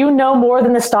and you know more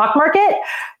than the stock market,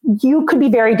 you could be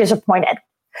very disappointed.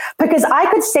 Because I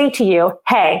could say to you,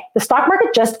 hey, the stock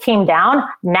market just came down.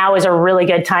 Now is a really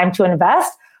good time to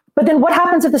invest. But then what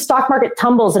happens if the stock market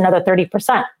tumbles another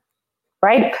 30%,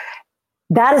 right?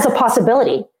 That is a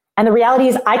possibility. And the reality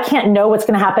is, I can't know what's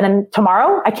going to happen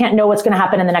tomorrow. I can't know what's going to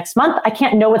happen in the next month. I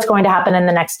can't know what's going to happen in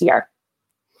the next year.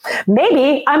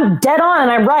 Maybe I'm dead on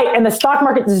and I'm right, and the stock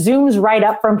market zooms right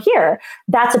up from here.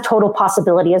 That's a total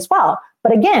possibility as well.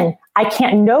 But again, I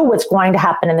can't know what's going to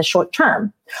happen in the short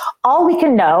term. All we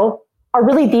can know are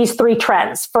really these three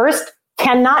trends. First,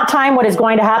 cannot time what is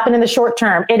going to happen in the short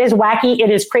term. It is wacky. It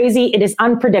is crazy. It is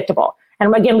unpredictable.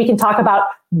 And again, we can talk about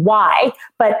why,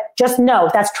 but just know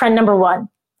that's trend number one.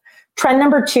 Trend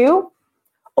number two,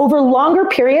 over longer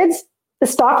periods, the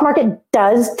stock market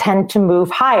does tend to move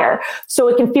higher. So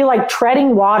it can feel like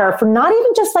treading water for not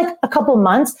even just like a couple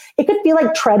months. It could feel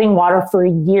like treading water for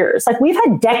years. Like we've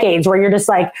had decades where you're just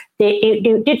like,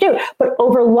 but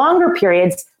over longer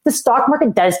periods, the stock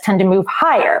market does tend to move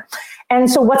higher. And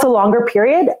so what's a longer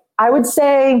period? I would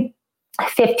say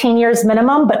 15 years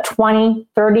minimum, but 20,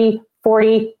 30,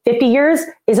 40, 50 years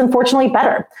is unfortunately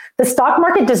better. The stock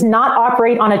market does not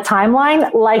operate on a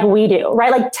timeline like we do,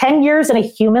 right? Like 10 years in a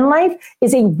human life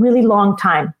is a really long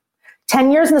time.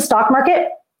 10 years in the stock market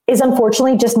is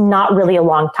unfortunately just not really a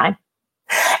long time.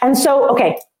 And so,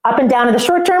 okay, up and down in the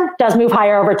short term does move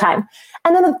higher over time.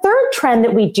 And then the third trend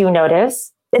that we do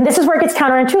notice, and this is where it gets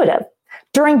counterintuitive,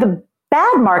 during the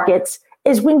bad markets,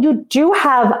 is when you do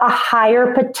have a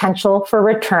higher potential for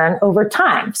return over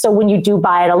time. So when you do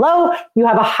buy at a low, you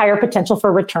have a higher potential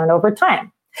for return over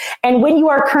time. And when you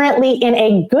are currently in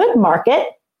a good market,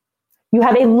 you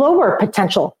have a lower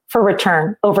potential for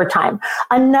return over time.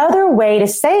 Another way to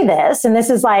say this, and this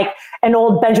is like an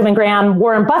old Benjamin Graham,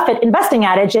 Warren Buffett investing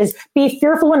adage, is be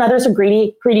fearful when others are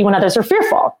greedy, greedy when others are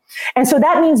fearful. And so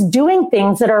that means doing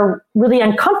things that are really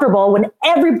uncomfortable when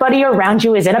everybody around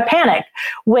you is in a panic,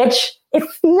 which it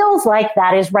feels like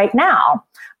that is right now.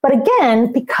 But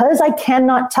again, because I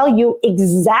cannot tell you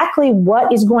exactly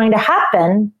what is going to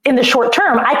happen in the short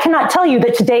term, I cannot tell you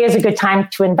that today is a good time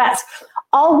to invest.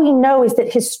 All we know is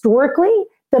that historically,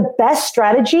 the best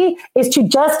strategy is to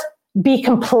just be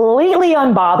completely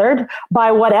unbothered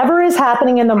by whatever is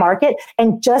happening in the market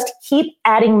and just keep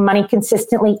adding money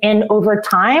consistently in over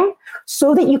time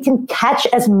so that you can catch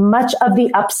as much of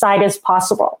the upside as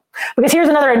possible. Because here's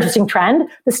another interesting trend.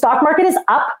 The stock market is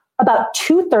up about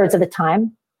 2/3 of the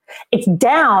time. It's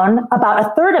down about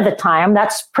 1/3 of the time.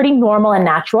 That's pretty normal and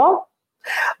natural.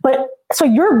 But so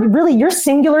your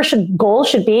singular goal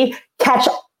should be catch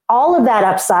all of that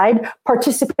upside,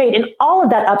 participate in all of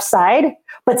that upside.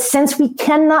 But since we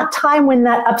cannot time when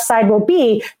that upside will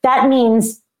be, that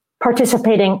means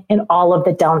participating in all of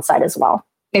the downside as well.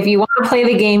 If you want to play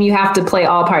the game, you have to play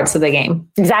all parts of the game.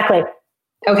 Exactly.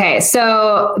 Okay,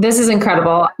 so this is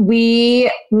incredible.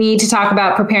 We need to talk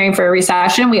about preparing for a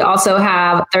recession. We also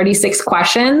have 36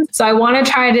 questions. So I want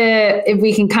to try to, if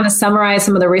we can kind of summarize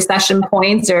some of the recession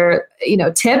points or,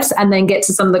 tips, and then get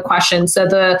to some of the questions. So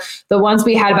the ones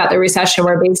we had about the recession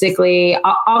were basically,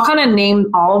 I'll kind of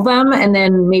name all of them, and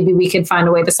then maybe we could find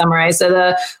a way to summarize. So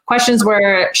the questions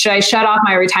were, should I shut off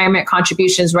my retirement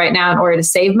contributions right now in order to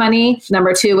save money?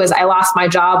 Number 2 was, I lost my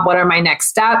job. What are my next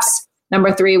steps? Number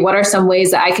 3, what are some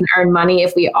ways that I can earn money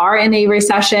if we are in a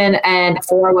recession? And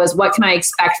 4 was, what can I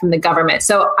expect from the government?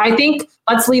 So I think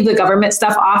let's leave the government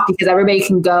stuff off because everybody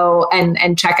can go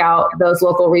and check out those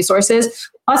local resources.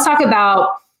 Let's talk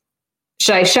about,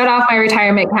 should I shut off my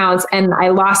retirement accounts and I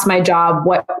lost my job?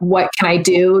 What can I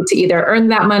do to either earn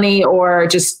that money or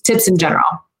just tips in general?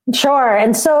 Sure.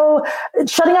 And so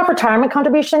shutting off retirement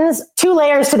contributions, 2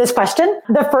 layers to this question.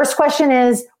 The first question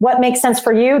is, what makes sense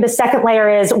for you? The second layer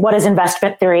is, what does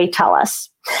investment theory tell us?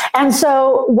 And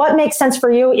so what makes sense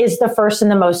for you is the first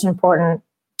and the most important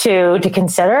to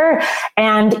consider.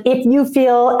 And if you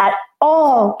feel at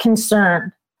all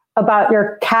concerned about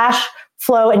your cash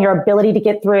flow and your ability to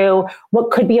get through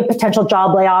what could be a potential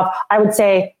job layoff, I would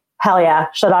say, hell yeah,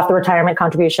 shut off the retirement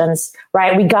contributions,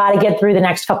 right? We got to get through the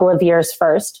next couple of years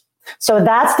first. So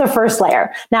that's the first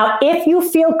layer. Now, if you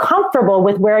feel comfortable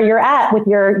with where you're at with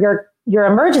your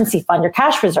emergency fund, your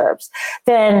cash reserves,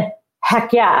 then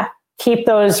heck yeah, keep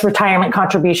those retirement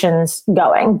contributions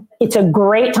going. It's a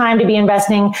great time to be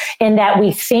investing in that.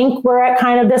 We think we're at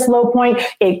kind of this low point.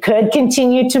 It could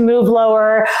continue to move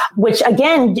lower, which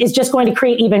again is just going to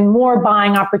create even more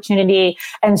buying opportunity.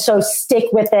 And so stick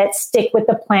with it, stick with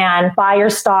the plan, buy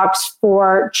your stocks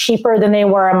for cheaper than they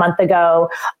were a month ago.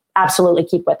 Absolutely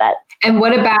keep with it. And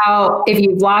what about if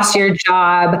you've lost your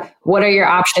job? What are your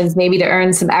options maybe to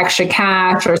earn some extra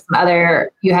cash or some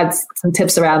other, you had some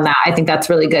tips around that. I think that's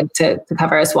really good to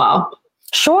cover as well.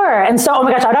 Sure. And so, oh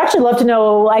my gosh, I'd actually love to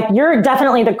know, like, you're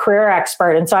definitely the career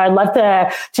expert. And so I'd love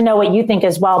to know what you think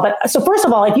as well. But so first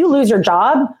of all, if you lose your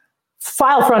job,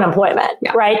 file for unemployment,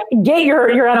 right? Get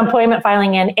your unemployment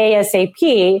filing in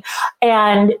ASAP.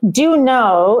 And do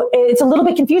know, it's a little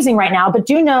bit confusing right now, but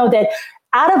do know that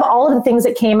out of all of the things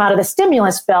that came out of the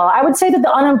stimulus bill, I would say that the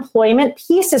unemployment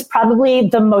piece is probably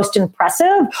the most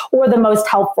impressive or the most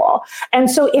helpful.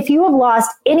 And so if you have lost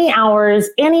any hours,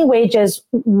 any wages,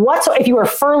 if you were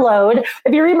furloughed,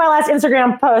 if you read my last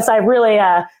Instagram post, I really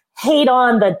hate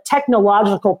on the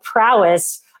technological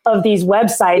prowess of these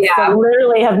websites that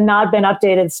literally have not been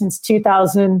updated since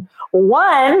 2001.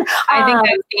 I think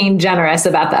I'm being generous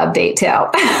about the update too.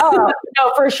 Oh,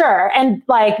 no, for sure. And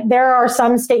like, there are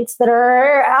some states that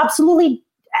are absolutely,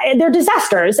 they're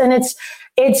disasters, and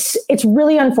it's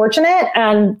really unfortunate.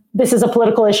 And this is a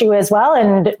political issue as well,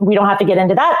 and we don't have to get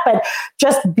into that, but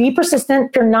just be persistent.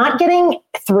 If you're not getting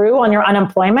through on your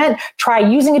unemployment, try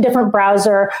using a different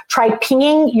browser, try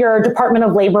pinging your Department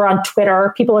of Labor on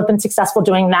Twitter. People have been successful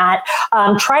doing that.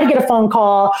 Try to get a phone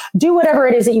call, do whatever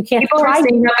it is that you can. People are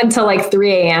staying up until like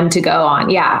 3 a.m. to go on.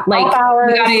 Yeah. Like, you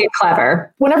gotta get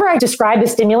clever. Whenever I describe the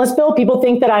stimulus bill, people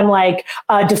think that I'm like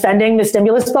defending the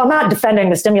stimulus bill. I'm not defending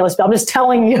the stimulus bill. I'm just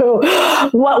telling you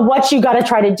what you got to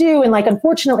try to do. And like,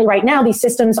 unfortunately, right now, these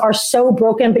systems are so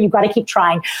broken, but you've got to keep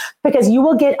trying, because you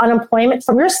will get unemployment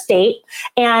from your state.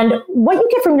 And what you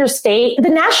get from your state, the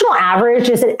national average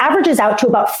is it averages out to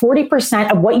about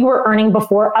 40% of what you were earning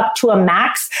before, up to a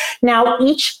max. Now,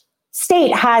 each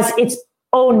state has its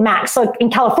own max. So in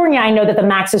California, I know that the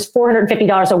max is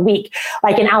 $450 a week.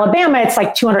 Like in Alabama, it's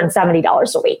like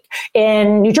 $270 a week.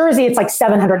 In New Jersey, it's like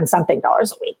 $700 and something a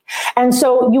week. And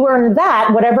so you earn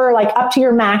that, whatever, like up to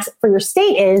your max for your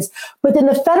state is, but then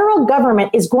the federal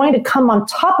government is going to come on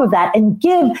top of that and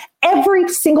give every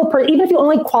single person, even if you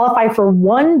only qualify for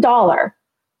 $1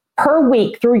 per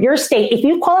week through your state. If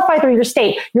you qualify through your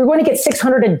state, you're going to get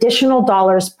 $600 additional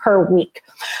per week.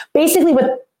 Basically,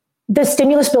 what the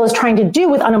stimulus bill is trying to do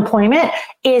with unemployment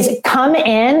is come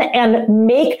in and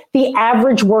make the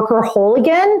average worker whole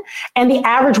again. And the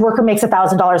average worker makes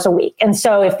 $1,000 a week. And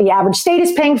so if the average state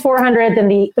is paying $400, then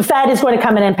the Fed is going to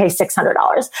come in and pay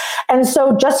 $600. And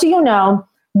so just so you know,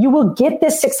 you will get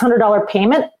this $600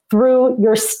 payment through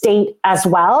your state as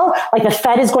well. Like the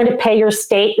Fed is going to pay your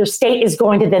state is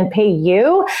going to then pay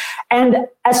you. And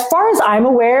as far as I'm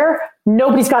aware,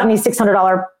 nobody's gotten these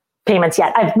 $600 payments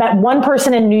yet. I've met one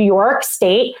person in New York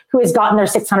State who has gotten their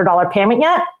 $600 payment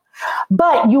yet,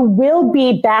 but you will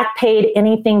be back paid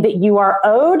anything that you are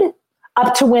owed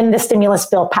up to when the stimulus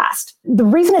bill passed. The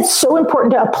reason it's so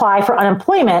important to apply for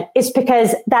unemployment is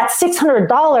because that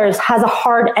 $600 has a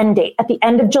hard end date. At the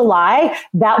end of July,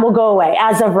 that will go away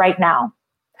as of right now.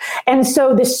 And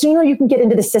so the sooner you can get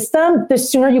into the system, the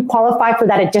sooner you qualify for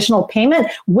that additional payment,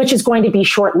 which is going to be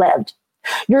short-lived.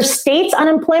 Your state's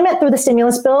unemployment through the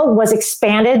stimulus bill was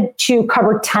expanded to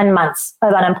cover 10 months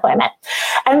of unemployment.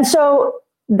 And so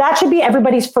that should be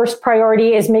everybody's first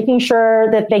priority, is making sure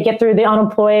that they get through the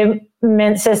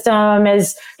unemployment system,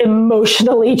 as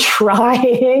emotionally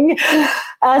trying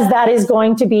as that is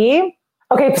going to be.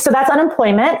 Okay, so that's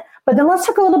unemployment. But then let's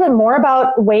talk a little bit more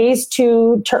about ways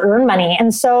to earn money.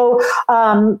 And so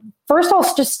first,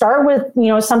 I'll just start with,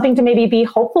 something to maybe be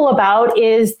hopeful about,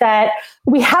 is that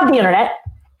we have the internet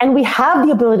and we have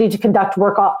the ability to conduct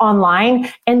work online.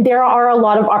 And there are a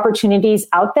lot of opportunities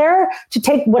out there to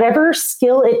take whatever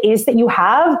skill it is that you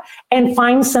have and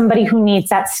find somebody who needs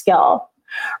that skill,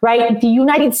 right? The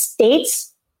United States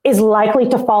is likely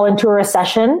to fall into a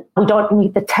recession. We don't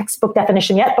meet the textbook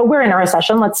definition yet, but we're in a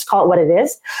recession. Let's call it what it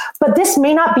is. But this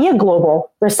may not be a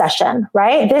global recession,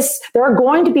 right? There are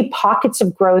going to be pockets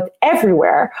of growth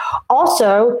everywhere.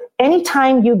 Also,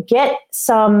 anytime you get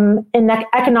some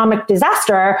economic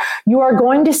disaster, you are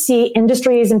going to see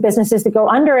industries and businesses that go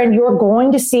under, and you're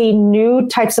going to see new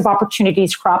types of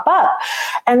opportunities crop up.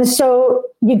 And so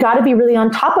you got to be really on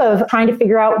top of trying to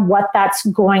figure out what that's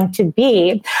going to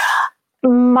be.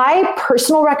 My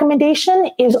personal recommendation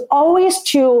is always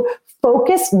to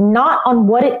focus not on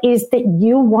what it is that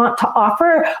you want to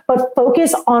offer, but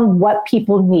focus on what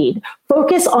people need.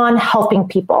 Focus on helping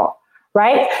people,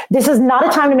 right? This is not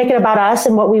a time to make it about us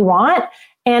and what we want.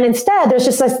 And instead, there's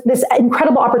just this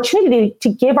incredible opportunity to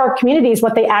give our communities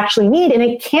what they actually need. And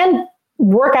it can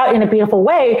work out in a beautiful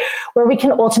way where we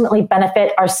can ultimately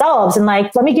benefit ourselves. And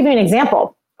let me give you an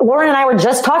example. Lauren and I were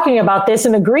just talking about this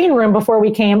in the green room before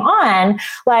we came on.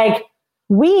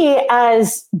 We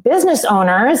as business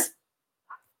owners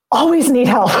always need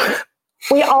help.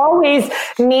 We always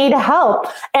need help.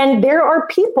 And there are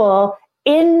people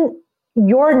in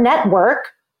your network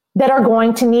that are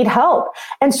going to need help.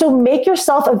 And so make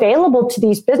yourself available to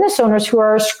these business owners who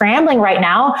are scrambling right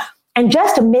now, and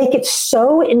just make it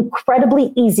so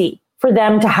incredibly easy for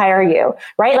them to hire you,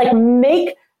 right?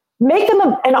 Make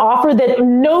them an offer that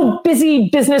no busy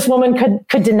businesswoman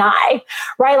could deny,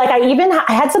 right?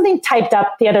 I had something typed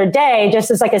up the other day,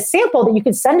 just as a sample that you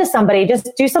could send to somebody.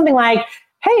 Just do something like,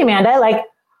 "Hey, Amanda,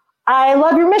 I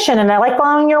love your mission and I like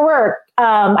following your work.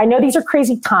 I know these are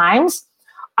crazy times.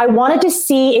 I wanted to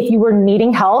see if you were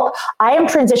needing help. I am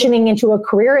transitioning into a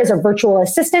career as a virtual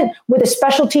assistant with a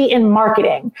specialty in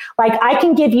marketing. I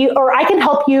can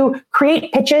help you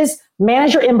create pitches,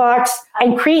 manage your inbox,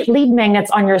 and create lead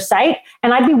magnets on your site.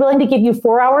 And I'd be willing to give you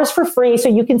 4 hours for free so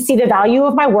you can see the value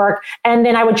of my work. And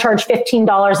then I would charge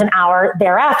 $15 an hour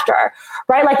thereafter,"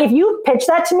 right? If you pitch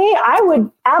that to me, I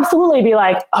would absolutely be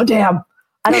like, "Oh, damn.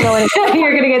 I don't know anything."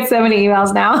 You're going to get so many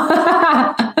emails now.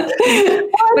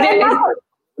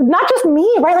 Not just me,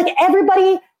 right?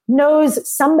 Everybody knows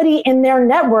somebody in their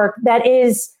network that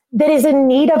is in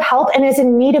need of help and is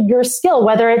in need of your skill,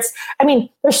 there's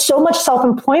so much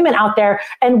self-employment out there,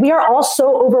 and we are all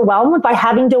so overwhelmed by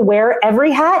having to wear every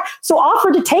hat. So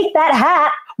offer to take that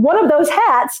hat, one of those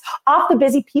hats, off the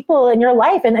busy people in your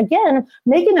life. And again,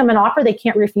 making them an offer they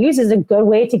can't refuse is a good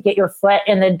way to get your foot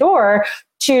in the door,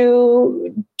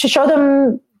 to show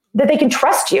them that they can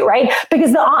trust you, right?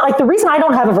 Because the reason I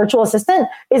don't have a virtual assistant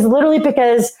is literally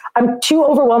because I'm too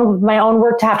overwhelmed with my own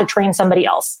work to have to train somebody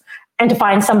else and to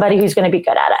find somebody who's going to be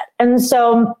good at it. And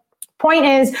so point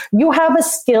is, you have a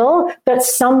skill that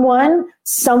someone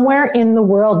somewhere in the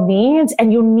world needs,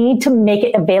 and you need to make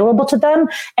it available to them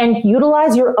and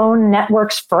utilize your own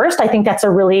networks first. I think that's a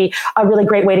really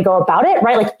great way to go about it,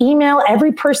 right? Email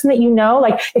every person that you know.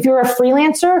 If you're a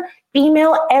freelancer,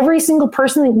 email every single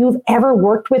person that you've ever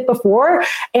worked with before,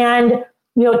 and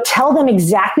tell them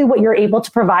exactly what you're able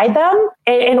to provide them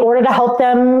in order to help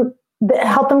them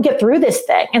get through this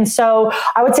thing. And so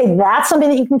I would say that's something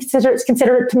that you can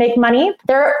consider to make money.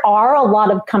 There are a lot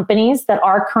of companies that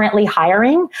are currently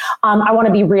hiring. I want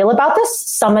to be real about this.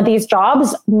 Some of these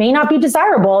jobs may not be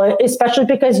desirable, especially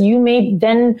because you may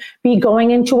then be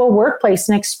going into a workplace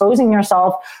and exposing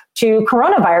yourself to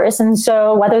coronavirus. And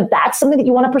so whether that's something that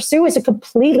you want to pursue is a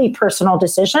completely personal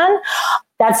decision.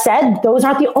 That said, those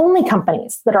aren't the only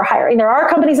companies that are hiring. There are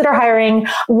companies that are hiring.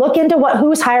 Look into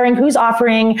who's hiring, who's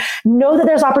offering. Know that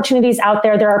there's opportunities out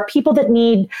there. There are people that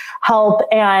need help,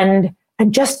 and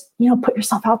just, put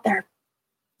yourself out there.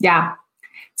 Yeah.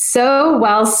 So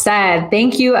well said.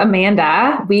 Thank you,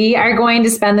 Amanda. We are going to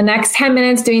spend the next 10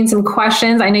 minutes doing some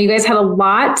questions. I know you guys had a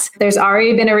lot. There's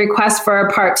already been a request for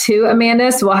a part 2,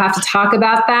 Amanda, so we'll have to talk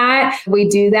about that. We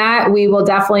do that. We will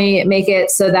definitely make it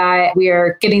so that we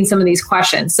are getting some of these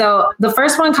questions. So the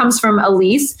first one comes from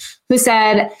Elise, who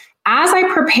said, as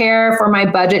I prepare for my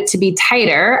budget to be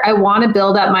tighter, I want to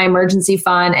build up my emergency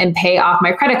fund and pay off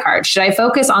my credit card. Should I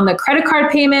focus on the credit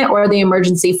card payment or the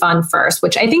emergency fund first?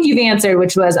 Which I think you've answered,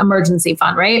 which was emergency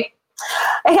fund, right?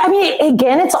 I mean,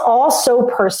 again, it's all so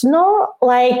personal.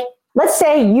 Like, let's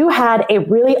say you had a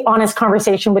really honest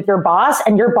conversation with your boss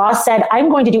and your boss said, I'm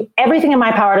going to do everything in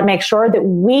my power to make sure that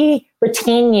we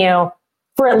retain you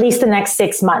for at least the next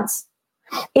 6 months.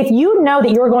 If you know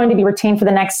that you're going to be retained for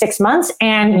the next 6 months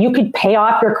and you could pay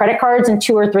off your credit cards in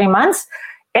 2 or 3 months,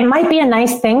 it might be a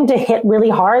nice thing to hit really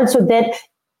hard so that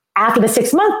after the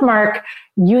 6-month mark,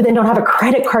 you then don't have a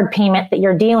credit card payment that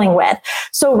you're dealing with.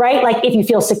 So, right, like if you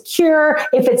feel secure,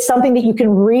 if it's something that you can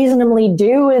reasonably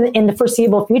do in the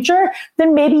foreseeable future,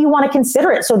 then maybe you want to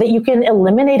consider it so that you can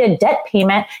eliminate a debt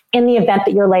payment in the event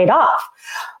that you're laid off.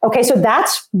 Okay, so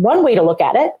that's one way to look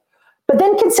at it. But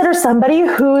then consider somebody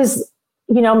who's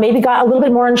maybe got a little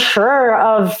bit more unsure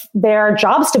of their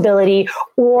job stability,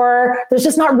 or there's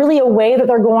just not really a way that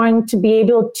they're going to be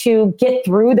able to get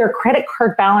through their credit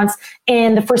card balance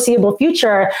in the foreseeable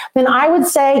future, then I would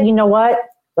say, you know what?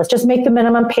 Let's just make the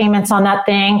minimum payments on that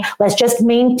thing. Let's just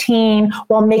maintain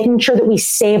while making sure that we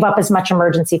save up as much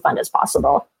emergency fund as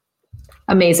possible.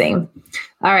 Amazing.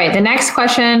 All right. The next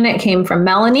question came from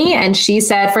Melanie, and she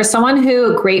said, for someone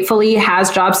who gratefully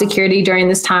has job security during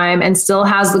this time and still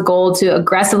has the goal to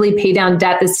aggressively pay down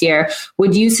debt this year,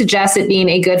 would you suggest it being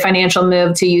a good financial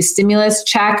move to use stimulus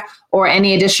check or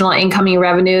any additional incoming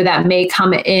revenue that may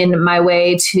come in my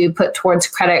way to put towards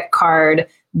credit card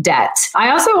debt?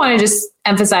 I also want to just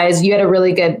emphasize, you had a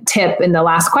really good tip in the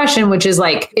last question, which is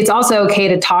like, it's also okay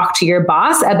to talk to your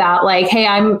boss about like, hey,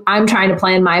 I'm trying to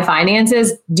plan my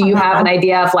finances. Do you have an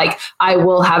idea of like, I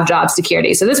will have job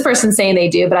security? So this person's saying they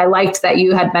do, but I liked that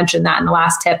you had mentioned that in the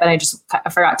last tip and I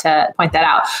forgot to point that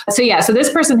out. So yeah, so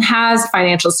this person has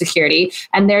financial security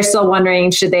and they're still wondering,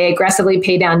 should they aggressively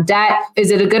pay down debt? Is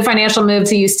it a good financial move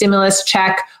to use stimulus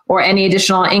check or any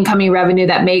additional incoming revenue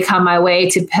that may come my way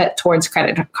to put towards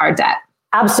credit card debt?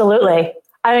 Absolutely.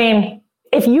 I mean,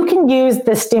 if you can use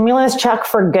the stimulus check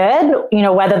for good,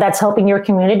 whether that's helping your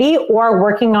community or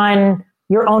working on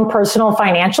your own personal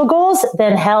financial goals,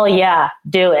 then hell yeah,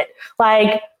 do it.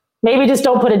 Like, maybe just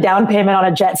don't put a down payment on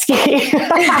a jet ski.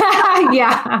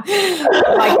 Yeah.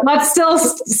 Like, let's still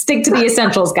stick to the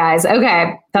essentials, guys.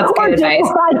 Okay. That's good advice.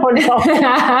 I don't know. and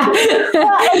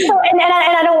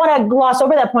I don't want to gloss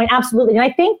over that point. Absolutely. And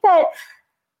I think that,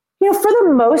 for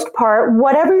the most part,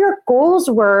 whatever your goals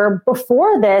were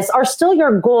before this are still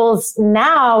your goals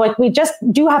now. Like, we just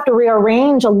do have to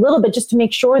rearrange a little bit just to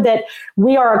make sure that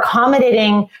we are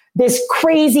accommodating this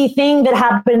crazy thing that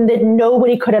happened that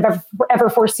nobody could have ever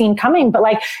foreseen coming. But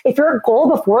like, if your goal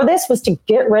before this was to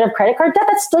get rid of credit card debt,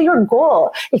 that's still your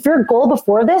goal. If your goal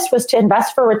before this was to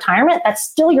invest for retirement, that's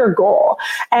still your goal.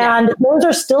 And those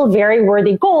are still very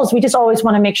worthy goals. We just always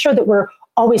want to make sure that we're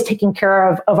always taking care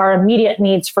of our immediate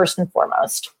needs first and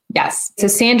foremost. Yes. So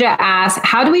Sandra asks,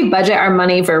 how do we budget our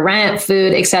money for rent,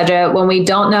 food, etc., when we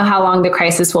don't know how long the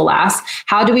crisis will last?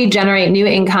 How do we generate new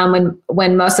income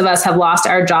when most of us have lost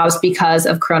our jobs because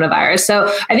of coronavirus?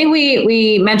 So I think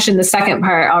we mentioned the second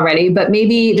part already, but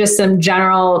maybe just some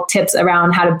general tips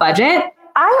around how to budget.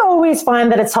 I always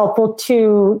find that it's helpful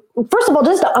to, first of all,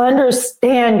 just to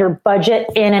understand your budget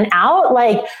in and out.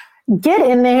 Like, get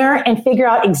in there and figure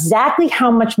out exactly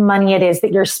how much money it is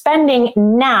that you're spending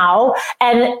now,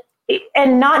 and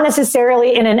not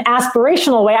necessarily in an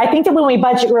aspirational way. I think that when we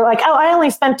budget, we're like, oh, I only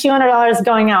spent $200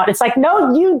 going out. It's like,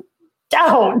 no, you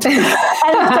don't.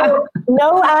 And so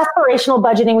no aspirational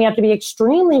budgeting. We have to be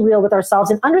extremely real with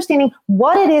ourselves and understanding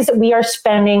what it is that we are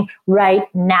spending right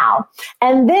now.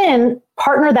 And then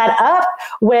partner that up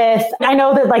with, I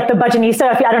know that like the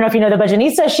Budgetnista, I don't know if you know the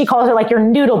Budgetnista, she calls it like your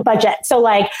noodle budget. So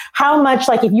like how much,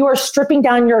 like if you are stripping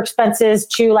down your expenses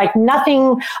to like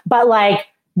nothing but like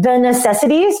the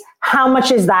necessities, how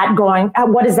much is that going,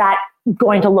 what is that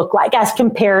going to look like as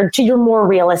compared to your more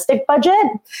realistic budget?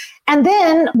 And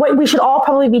then what we should all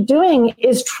probably be doing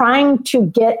is trying to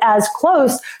get as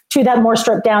close to that more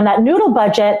stripped down, that noodle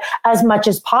budget as much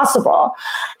as possible.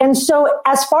 And so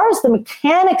as far as the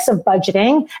mechanics of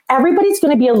budgeting, everybody's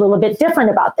going to be a little bit different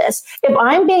about this. If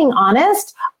I'm being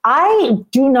honest, I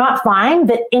do not find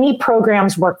that any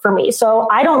programs work for me. So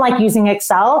I don't like using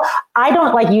Excel. I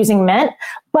don't like using Mint.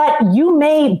 but you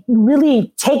may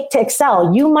really take to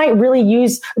Excel. You might really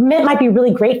use, Mint might be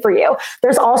really great for you.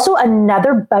 There's also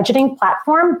another budgeting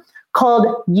platform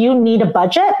called You Need a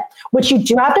Budget, which you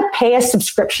do have to pay a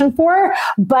subscription for,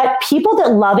 but people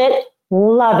that love it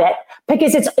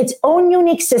because it's its own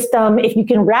unique system. If you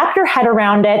can wrap your head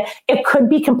around it, it could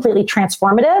be completely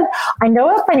transformative. I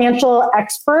know a financial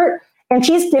expert, and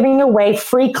she's giving away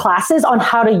free classes on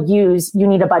how to use You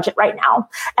Need a Budget right now.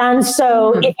 And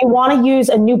so if you want to use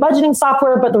a new budgeting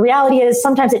software, but the reality is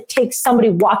sometimes it takes somebody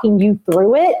walking you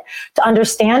through it to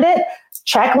understand it,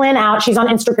 check Lynn out. She's on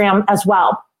Instagram as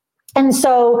well. And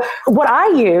so what I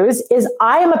use is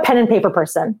I am a pen and paper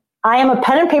person.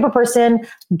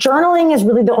 Journaling is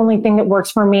really the only thing that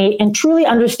works for me in truly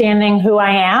understanding who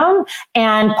I am.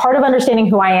 And part of understanding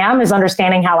who I am is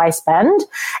understanding how I spend.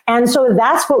 And so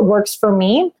that's what works for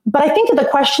me. But I think the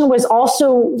question was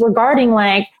also regarding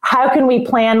like, how can we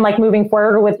plan like moving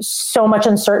forward with so much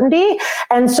uncertainty?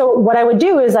 And so what I would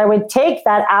do is I would take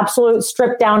that absolute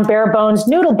stripped down bare bones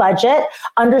noodle budget,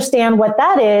 understand what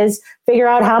that is, figure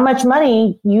out how much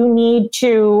money you need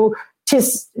to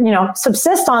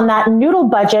subsist on that noodle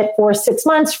budget for 6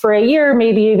 months, for a year,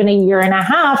 maybe even a year and a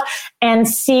half, and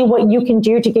see what you can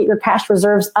do to get your cash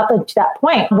reserves up to that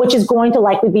point, which is going to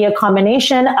likely be a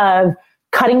combination of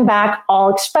cutting back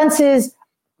all expenses,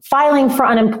 filing for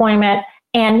unemployment,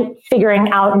 and figuring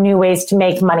out new ways to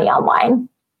make money online.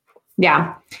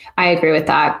 Yeah, I agree with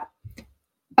that.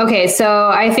 Okay, so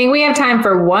I think we have time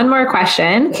for one more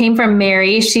question. Came from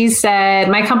Mary. She said,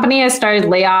 my company has started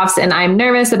layoffs and I'm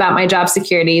nervous about my job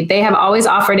security. They have always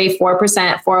offered a 4%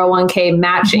 401k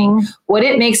matching. Mm-hmm. Would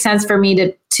it make sense for me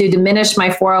to diminish my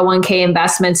 401k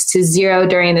investments to zero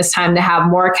during this time to have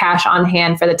more cash on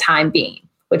hand for the time being?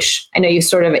 Which I know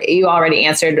you already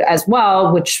answered as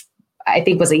well, which I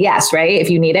think was a yes, right? If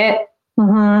you need it.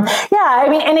 Mm-hmm. Yeah, I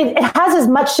mean, and it has as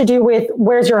much to do with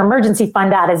where's your emergency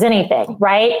fund at as anything,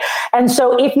 right? And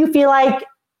so if you feel like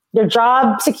your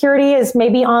job security is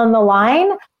maybe on the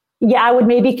line, yeah, I would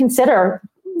maybe consider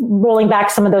rolling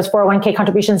back some of those 401k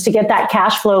contributions to get that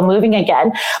cash flow moving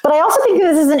again. But I also think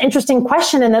this is an interesting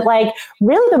question, in that like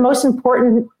really the most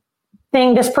important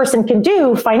thing this person can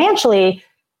do financially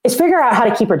is figure out how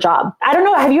to keep her job. I don't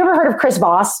know. Have you ever heard of Chris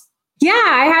Voss? Yeah,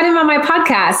 I had him on my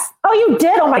podcast. Oh, you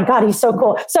did? Oh my God, he's so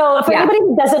cool. So for anybody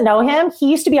who doesn't know him, he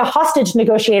used to be a hostage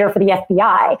negotiator for the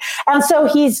FBI. And so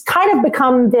he's kind of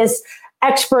become this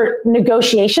expert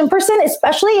negotiation person,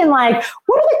 especially in like,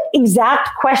 what are the exact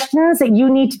questions that you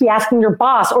need to be asking your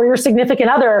boss or your significant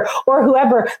other or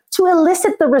whoever to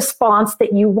elicit the response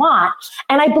that you want?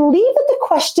 And I believe that the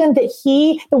question that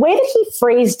the way that he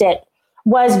phrased it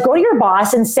was, go to your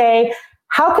boss and say,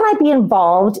 how can I be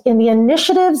involved in the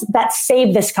initiatives that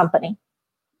save this company?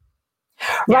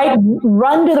 Right?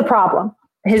 Run to the problem.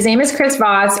 His name is Chris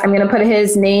Voss. I'm going to put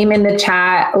his name in the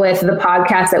chat with the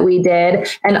podcast that we did.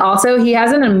 And also he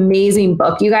has an amazing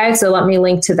book, you guys. So let me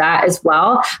link to that as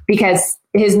well, because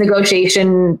his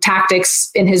negotiation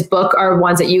tactics in his book are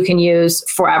ones that you can use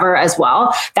forever as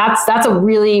well. That's a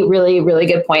really, really, really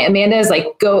good point. Amanda is like,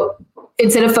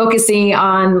 instead of focusing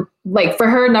on, like, for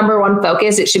her number one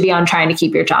focus, it should be on trying to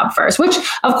keep your job first, which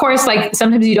of course, like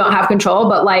sometimes you don't have control,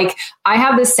 but like I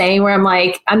have this saying where I'm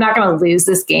like, I'm not going to lose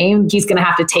this game. He's going to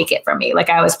have to take it from me. Like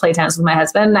I always play tennis with my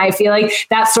husband. And I feel like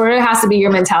that sort of has to be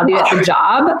your mentality at the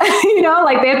job,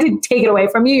 like they have to take it away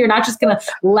from you. You're not just going to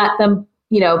let them,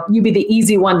 you be the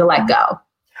easy one to let go.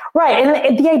 Right.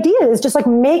 And the idea is just like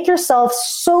make yourself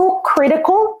so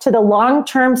critical to the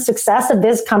long-term success of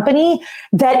this company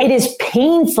that it is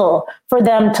painful for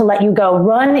them to let you go,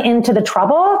 run into the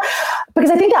trouble.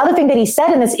 Because I think the other thing that he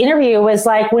said in this interview was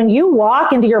like, when you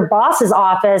walk into your boss's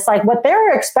office, like what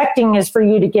they're expecting is for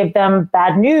you to give them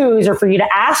bad news or for you to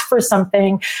ask for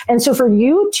something. And so for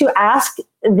you to ask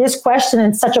this question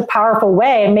in such a powerful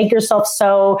way and make yourself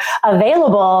so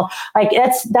available, like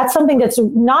that's something that's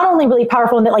not only really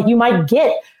powerful in that like you might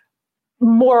get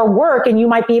more work and you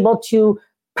might be able to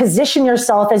position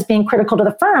yourself as being critical to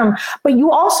the firm, but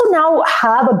you also now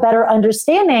have a better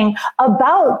understanding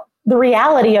about the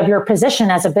reality of your position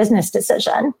as a business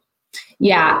decision.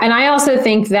 Yeah. And I also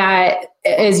think that,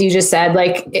 as you just said,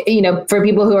 like, for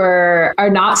people who are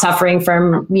not suffering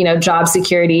from, job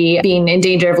security, being in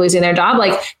danger of losing their job,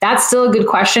 like that's still a good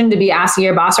question to be asking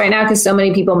your boss right now, because so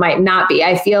many people might not be.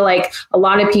 I feel like a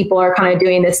lot of people are kind of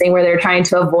doing this thing where they're trying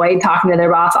to avoid talking to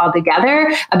their boss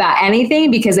altogether about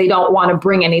anything because they don't want to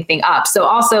bring anything up. So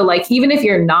also, like, even if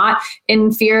you're not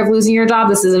in fear of losing your job,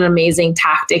 this is an amazing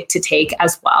tactic to take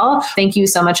as well. Thank you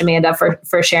so much, Amanda,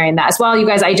 for sharing that as well. You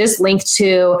guys, I just linked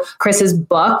to Chris's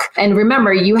book. And remember,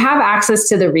 remember, you have access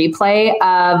to the replay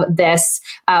of this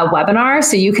webinar.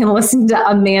 So you can listen to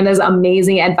Amanda's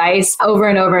amazing advice over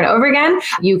and over and over again.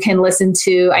 You can listen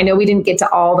to, I know we didn't get to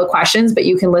all the questions, but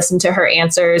you can listen to her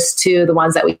answers to the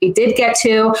ones that we did get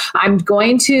to. I'm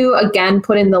going to, again,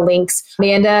 put in the links.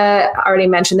 Amanda already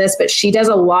mentioned this, but she does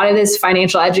a lot of this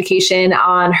financial education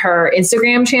on her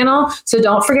Instagram channel. So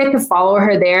don't forget to follow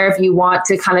her there if you want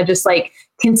to kind of just like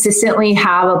consistently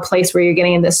have a place where you're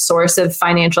getting this source of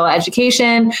financial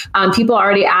education. People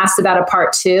already asked about a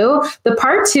part 2. The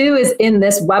part 2 is in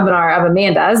this webinar of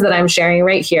Amanda's that I'm sharing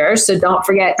right here. So don't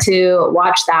forget to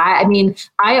watch that. I mean,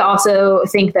 I also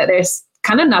think that there's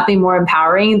kind of nothing more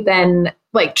empowering than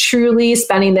like truly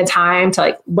spending the time to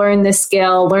like learn this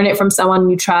skill, learn it from someone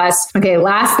you trust. Okay,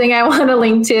 last thing I want to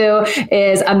link to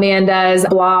is Amanda's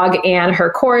blog and her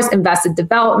course, Invested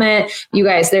Development. You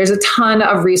guys, there's a ton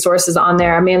of resources on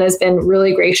there. Amanda's been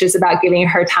really gracious about giving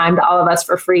her time to all of us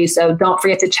for free. So don't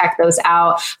forget to check those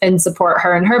out and support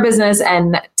her and her business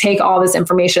and take all this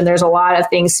information. There's a lot of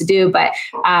things to do, but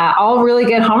all really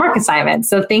good homework assignments.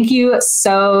 So thank you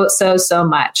so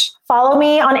much. Follow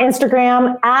me on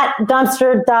Instagram at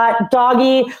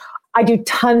dumpster.doggy. I do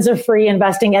tons of free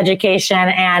investing education,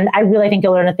 and I really think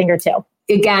you'll learn a thing or two.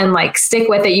 Again, like stick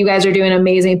with it. You guys are doing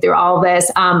amazing through all of this.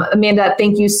 Amanda,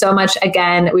 thank you so much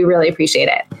again. We really appreciate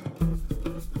it.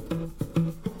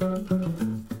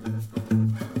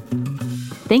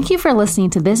 Thank you for listening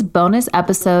to this bonus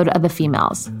episode of The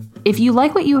Females. If you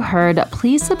like what you heard,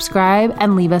 please subscribe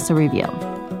and leave us a review.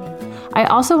 I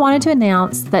also wanted to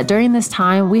announce that during this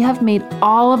time, we have made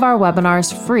all of our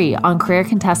webinars free on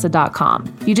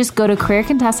CareerContessa.com. You just go to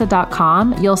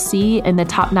CareerContessa.com. You'll see in the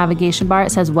top navigation bar,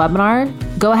 it says webinar.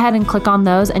 Go ahead and click on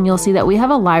those and you'll see that we have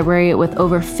a library with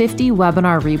over 50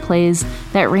 webinar replays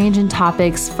that range in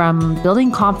topics from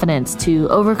building confidence to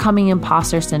overcoming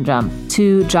imposter syndrome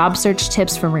to job search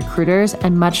tips from recruiters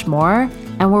and much more.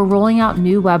 And we're rolling out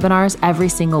new webinars every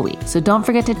single week. So don't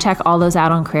forget to check all those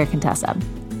out on Career Contessa.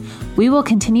 We will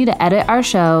continue to edit our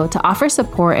show to offer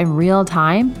support in real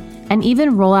time and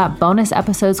even roll out bonus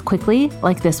episodes quickly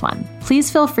like this one. Please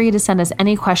feel free to send us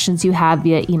any questions you have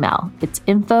via email. It's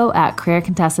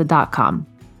info@careercontessa.com.